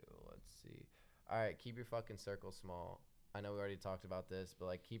 2, let's see. All right, keep your fucking circle small. I know we already talked about this, but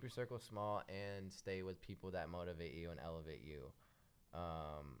like keep your circle small and stay with people that motivate you and elevate you.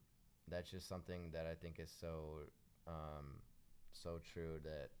 That's just something that I think is so true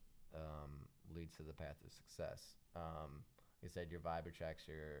that leads to the path of success. You said your vibe attracts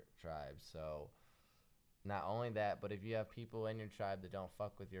your tribe, so not only that, but if you have people in your tribe that don't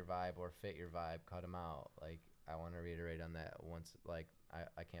fuck with your vibe or fit your vibe, cut them out. Like, I want to reiterate on that once. Like,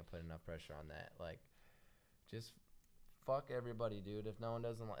 I can't put enough pressure on that. Like, just fuck everybody, dude. If no one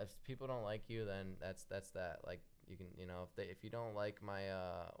doesn't, if people don't like you, then that's that. Like, you can, if you don't like my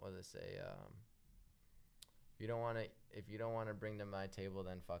what do they say? If you don't want to bring to my table,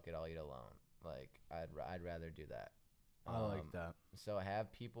 then fuck it, I'll eat alone. Like, I'd rather do that. I like that. So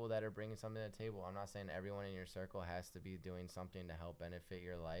have people that are bringing something to the table. I'm not saying everyone in your circle has to be doing something to help benefit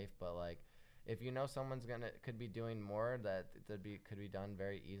your life, but like, if you know someone's could be doing more that could be done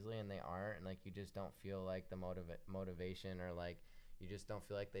very easily and they aren't, and like you just don't feel like the motivation, or like you just don't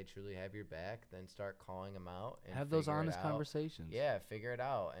feel like they truly have your back, then start calling them out and have those honest conversations. Yeah, figure it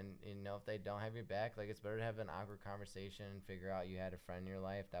out. And if they don't have your back, like, it's better to have an awkward conversation and figure out you had a friend in your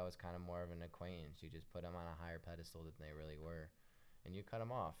life that was kind of more of an acquaintance. You just put them on a higher pedestal than they really were, and you cut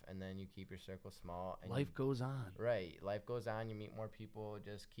them off, and then you keep your circle small. And life goes on. Right, life goes on. You meet more people.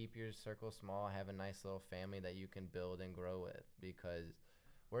 Just keep your circle small. Have a nice little family that you can build and grow with, because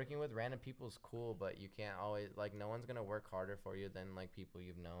working with random people is cool, but you can't always, like, no one's going to work harder for you than, like, people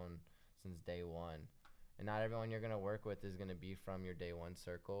you've known since day one. And not everyone you're going to work with is going to be from your day one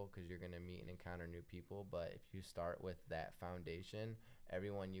circle, because you're going to meet and encounter new people. But if you start with that foundation,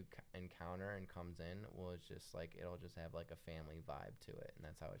 everyone you encounter and comes in will just, like, it'll just have, like, a family vibe to it. And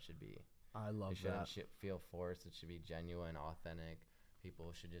that's how it should be. I love that. It shouldn't feel forced. It should be genuine, authentic.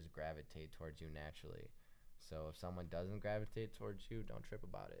 People should just gravitate towards you naturally. So if someone doesn't gravitate towards you, don't trip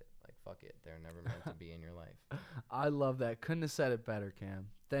about it. Like, fuck it. They're never meant to be in your life. I love that. Couldn't have said it better, Cam.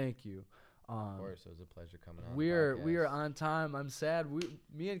 Thank you. Of course, it was a pleasure coming on. We are on time. I'm sad.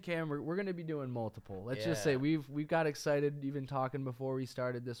 Me and Cam, we're going to be doing multiple. Let's just say we've got excited even talking before we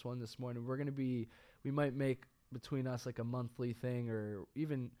started this one this morning. We might make between us like a monthly thing, or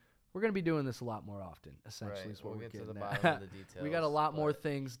even we're going to be doing this a lot more often, essentially. Right. Is what we'll we're get to the getting bottom at. of the details. We got a lot more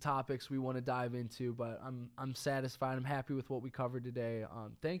topics we want to dive into, but I'm satisfied. I'm happy with what we covered today.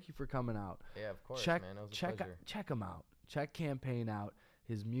 Thank you for coming out. Yeah, of course, man. It was a pleasure. Check him out. Check Campaign out.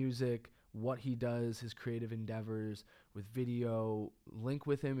 His music, what he does, his creative endeavors with video. Link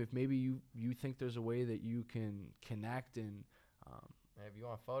with him if maybe you think there's a way that you can connect and if you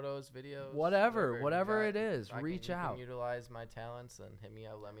want photos, videos, whatever it is, reach out. You can utilize my talents and hit me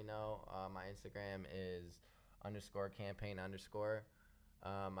up. Let me know. My Instagram is _campaign_.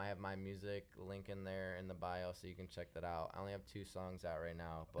 I have my music link in there in the bio, so you can check that out. I only have 2 songs out right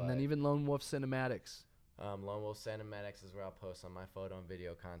now. But and then even Lone Wolf Cinematics. Lone Wolf Cinematics is where I'll post on my photo and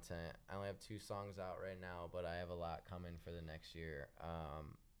video content. I only have 2 songs out right now, but I have a lot coming for the next year.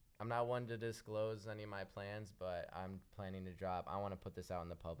 I'm not one to disclose any of my plans, but I'm planning to drop. I want to put this out in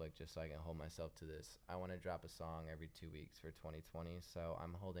the public just so I can hold myself to this. I want to drop a song every 2 weeks for 2020, so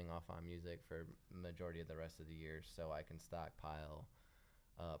I'm holding off on music for majority of the rest of the year so I can stockpile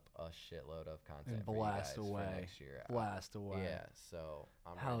up a shitload of content and for you guys for next year. Blast away. Yeah, so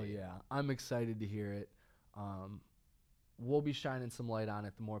I'm Hell ready. Yeah. I'm excited to hear it. We'll be shining some light on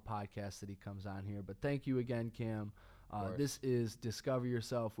it the more podcasts that he comes on here. But thank you again, Cam. This is Discover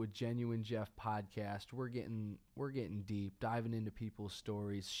Yourself with Genuine Jeff podcast. We're getting deep, diving into people's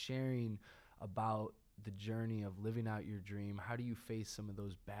stories, sharing about the journey of living out your dream. How do you face some of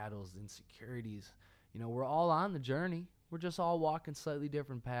those battles, insecurities? We're all on the journey. We're just all walking slightly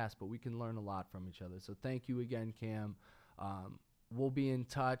different paths, but we can learn a lot from each other. So thank you again, Cam. We'll be in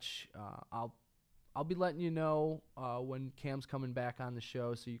touch. I'll be letting you know when Cam's coming back on the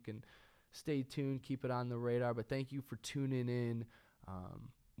show, so you can stay tuned, keep it on the radar. But thank you for tuning in.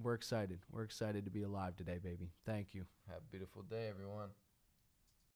 We're excited. We're excited to be alive today, baby. Thank you. Have a beautiful day, everyone.